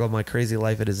to juggle my crazy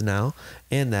life it is now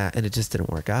and it just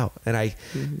didn't work out, and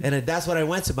that's when I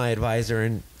went to my advisor,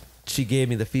 and she gave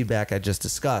me the feedback I just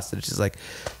discussed, and she's like.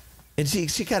 And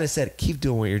she kind of said, keep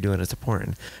doing what you're doing. It's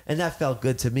important. And that felt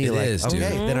good to me. It is, dude.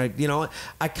 Okay, then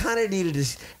I kind of needed to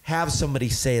have somebody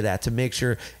say that to make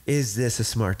sure, is this a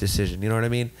smart decision? You know what I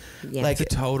mean? Yeah. Like,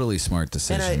 It's a totally smart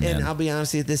decision, and man. I'll be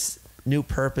honest with you, this new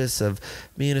purpose of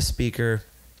being a speaker,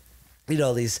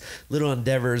 these little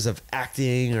endeavors of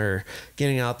acting or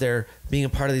getting out there, being a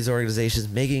part of these organizations,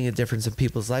 making a difference in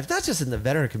people's lives, not just in the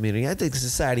veteran community, I think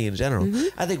society in general.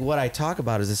 I think what I talk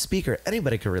about as a speaker,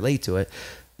 anybody can relate to it.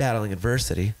 Battling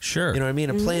adversity. Sure. You know what I mean?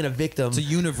 And playing a victim. It's a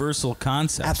universal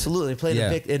concept. Absolutely. Playing a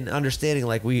victim and understanding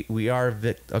like we are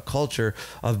a culture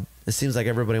of, it seems like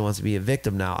everybody wants to be a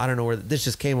victim now. I don't know where this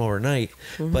just came overnight,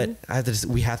 but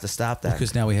we have to stop that.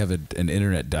 Because now we have an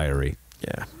internet diary.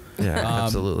 Yeah. Yeah,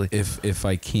 absolutely. If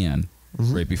I can,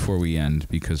 right before we end,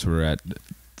 because we're at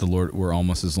we're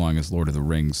almost as long as Lord of the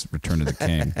Rings, Return of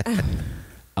the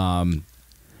King.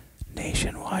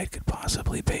 Nationwide could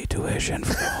possibly pay tuition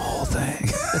for the whole thing.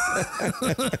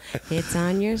 It's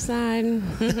on your side.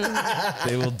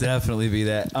 They will definitely be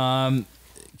that.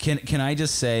 Can I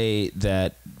just say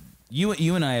that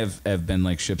you and I have been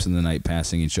like ships in the night,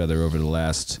 passing each other over the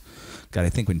last. God, I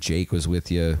think when Jake was with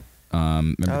you.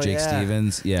 Remember Jake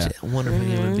Stevens? Yeah. Wonderful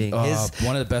human being.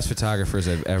 One of the best photographers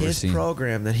I've ever seen. His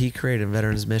program that he created in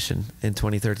Veterans Mission in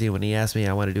 2013, when he asked me,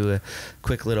 I want to do a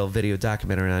quick little video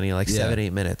documentary on you, like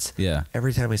 7-8 minutes. Yeah.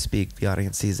 Every time I speak, the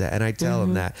audience sees that. And I tell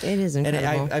them that. It is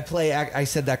incredible. And I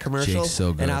said that commercial Jake's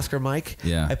so good. and Oscar Mike.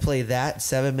 Yeah. I play that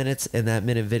 7 minutes and that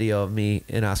minute video of me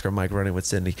and Oscar Mike running with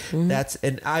Cindy.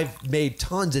 And I've made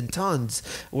tons and tons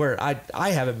where I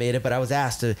haven't made it, but I was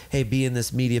asked to, hey, be in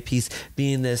this media piece,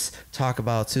 be in this talk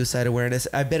about suicide awareness.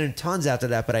 I've been in tons after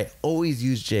that, but I always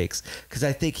use Jake's because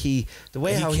I think he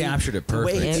captured it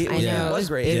perfect. It was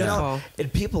great. Beautiful.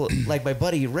 And people like my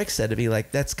buddy Rick said to me,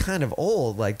 like, that's kind of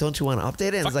old. Like, don't you want to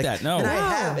update it? And Fuck like, that, no.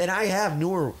 And I have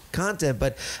newer content,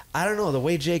 but I don't know the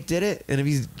way Jake did it. And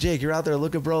if Jake, you're out there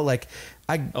looking, bro, like.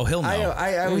 He'll know.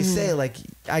 I always say, like,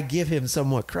 I give him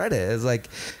somewhat credit. It's like,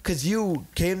 because you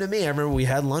came to me. I remember we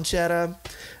had lunch at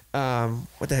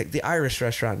what the heck, the Irish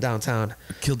restaurant downtown.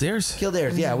 Kildare's?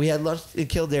 Yeah. We had lunch in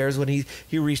Kildare's when he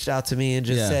reached out to me and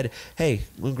just said, hey,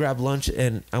 we'll grab lunch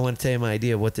and I want to tell you my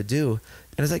idea of what to do.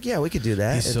 And I was like, yeah, we could do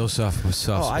that. He's so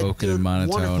soft-spoken and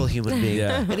monotone. Wonderful human being.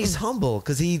 Yeah. And he's humble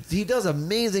because he does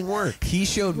amazing work. He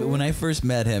showed me, when I first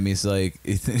met him, he's like,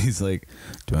 do you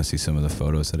want to see some of the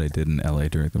photos that I did in LA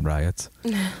during the riots?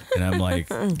 And I'm like,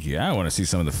 yeah, I want to see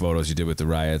some of the photos you did with the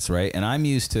riots, right? And I'm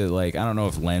used to, like, I don't know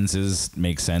if lenses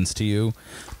make sense to you,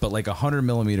 but like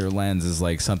 100mm lens is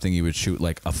like something you would shoot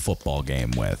like a football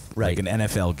game with, right? Like an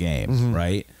NFL game,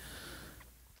 right?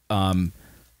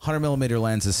 100mm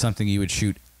lens is something you would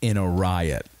shoot in a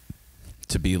riot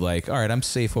to be like, all right, I'm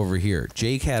safe over here.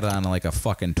 Jake had on like a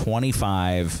fucking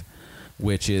 25,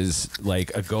 which is like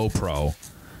a GoPro,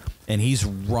 and he's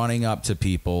running up to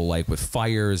people like with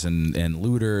fires and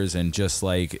looters and just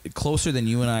like closer than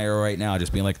you and I are right now,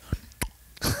 just being like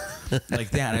like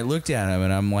that. And I looked at him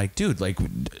and I'm like, dude, like,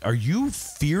 are you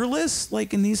fearless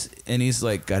like in these? And he's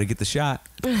like, got to get the shot.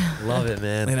 Love it,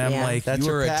 man. And I'm Yeah. like, That's you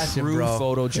your are passion, a true bro.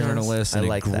 photojournalist Yes. and I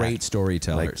like a that. great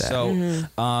storyteller. Like that. So,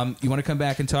 you want to come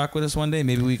back and talk with us one day?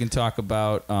 Maybe we can talk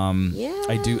about.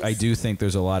 I do think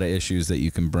there's a lot of issues that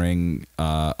you can bring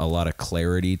a lot of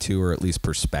clarity to, or at least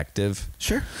perspective.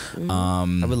 Sure. I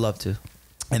would love to.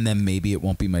 And then maybe it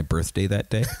won't be my birthday that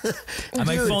day. And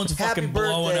my Dude, phone's happy fucking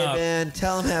birthday, blowing up. man.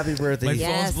 Tell him happy birthday. My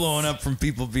Yes. phone's blowing up from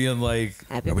people being like,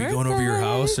 Happy "Are we going over your birthday."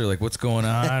 house?" or like, "What's going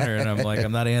on?" Or, and I'm like,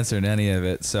 "I'm not answering any of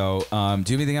it." So, do you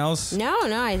have anything else, No,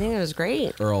 I think it was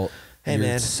great. Earl? Hey, you're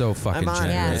man. so fucking I'm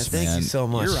honored, generous, man. man. Thank you so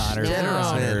much. You're honored. No. You're Generous,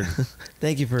 honored. man.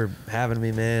 Thank you for having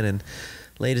me, man. And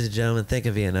ladies and gentlemen, thank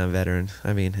a Vietnam veteran.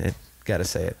 I mean, gotta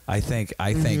say it. I thank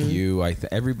you.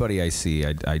 Everybody I see.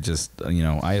 I just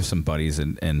I have some buddies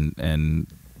and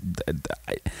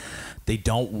they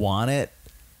don't want it,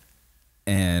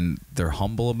 and they're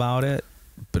humble about it,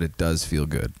 but it does feel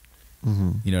good.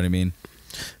 Mm-hmm. You know what I mean?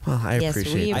 Well, I Yes,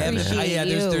 appreciate we that, man. appreciate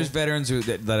you. There's veterans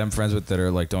that I'm friends with that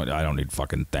are like, I don't need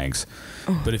fucking thanks.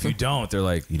 But if you don't, they're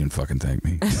like, you didn't fucking thank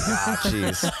me. Ah,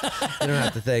 jeez. You don't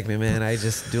have to thank me, man. I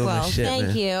just doing Well, my shit, thank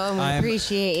man. you, and we I'm-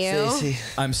 appreciate you. Stacey,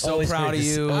 I'm so always proud great of to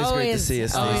you. Always great to see you,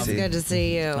 Always Stacey. good to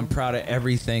see you. I'm proud of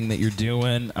everything that you're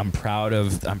doing. I'm proud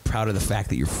of the fact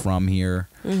that you're from here.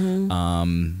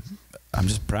 I'm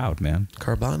just proud, man.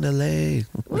 Carbondale.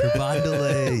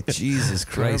 Carbondale. Jesus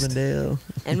Christ. Carbondale.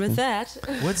 And with that,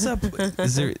 What's up?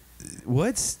 Is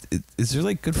there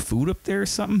like good food up there or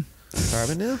something?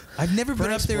 Carbondale? I've never been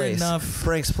Frank's up there place. enough.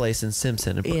 Frank's place in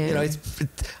Simpson. Yeah. You know,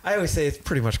 I always say it's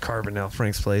pretty much Carbondale,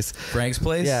 Frank's place. Frank's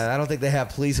place? Yeah, I don't think they have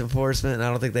police enforcement, and I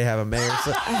don't think they have a mayor.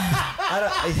 So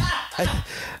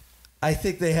I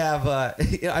think they have. I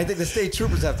think the state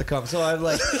troopers have to come. So I'm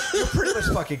like, you're pretty much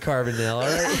fucking Carbondale, all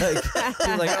right? Like,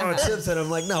 you're like, oh, it's Simpson. I'm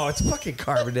like, no, it's fucking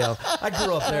Carbondale. I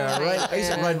grew up there, all right? I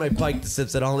used to ride my bike to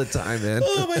Simpson all the time, man.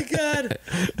 Oh my God!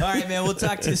 All right, man. We'll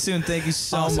talk to you soon. Thank you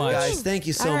so Awesome, much, guys. Thank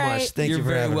you so All right. much. Thank You're you for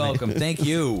very having me. welcome. Thank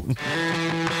you.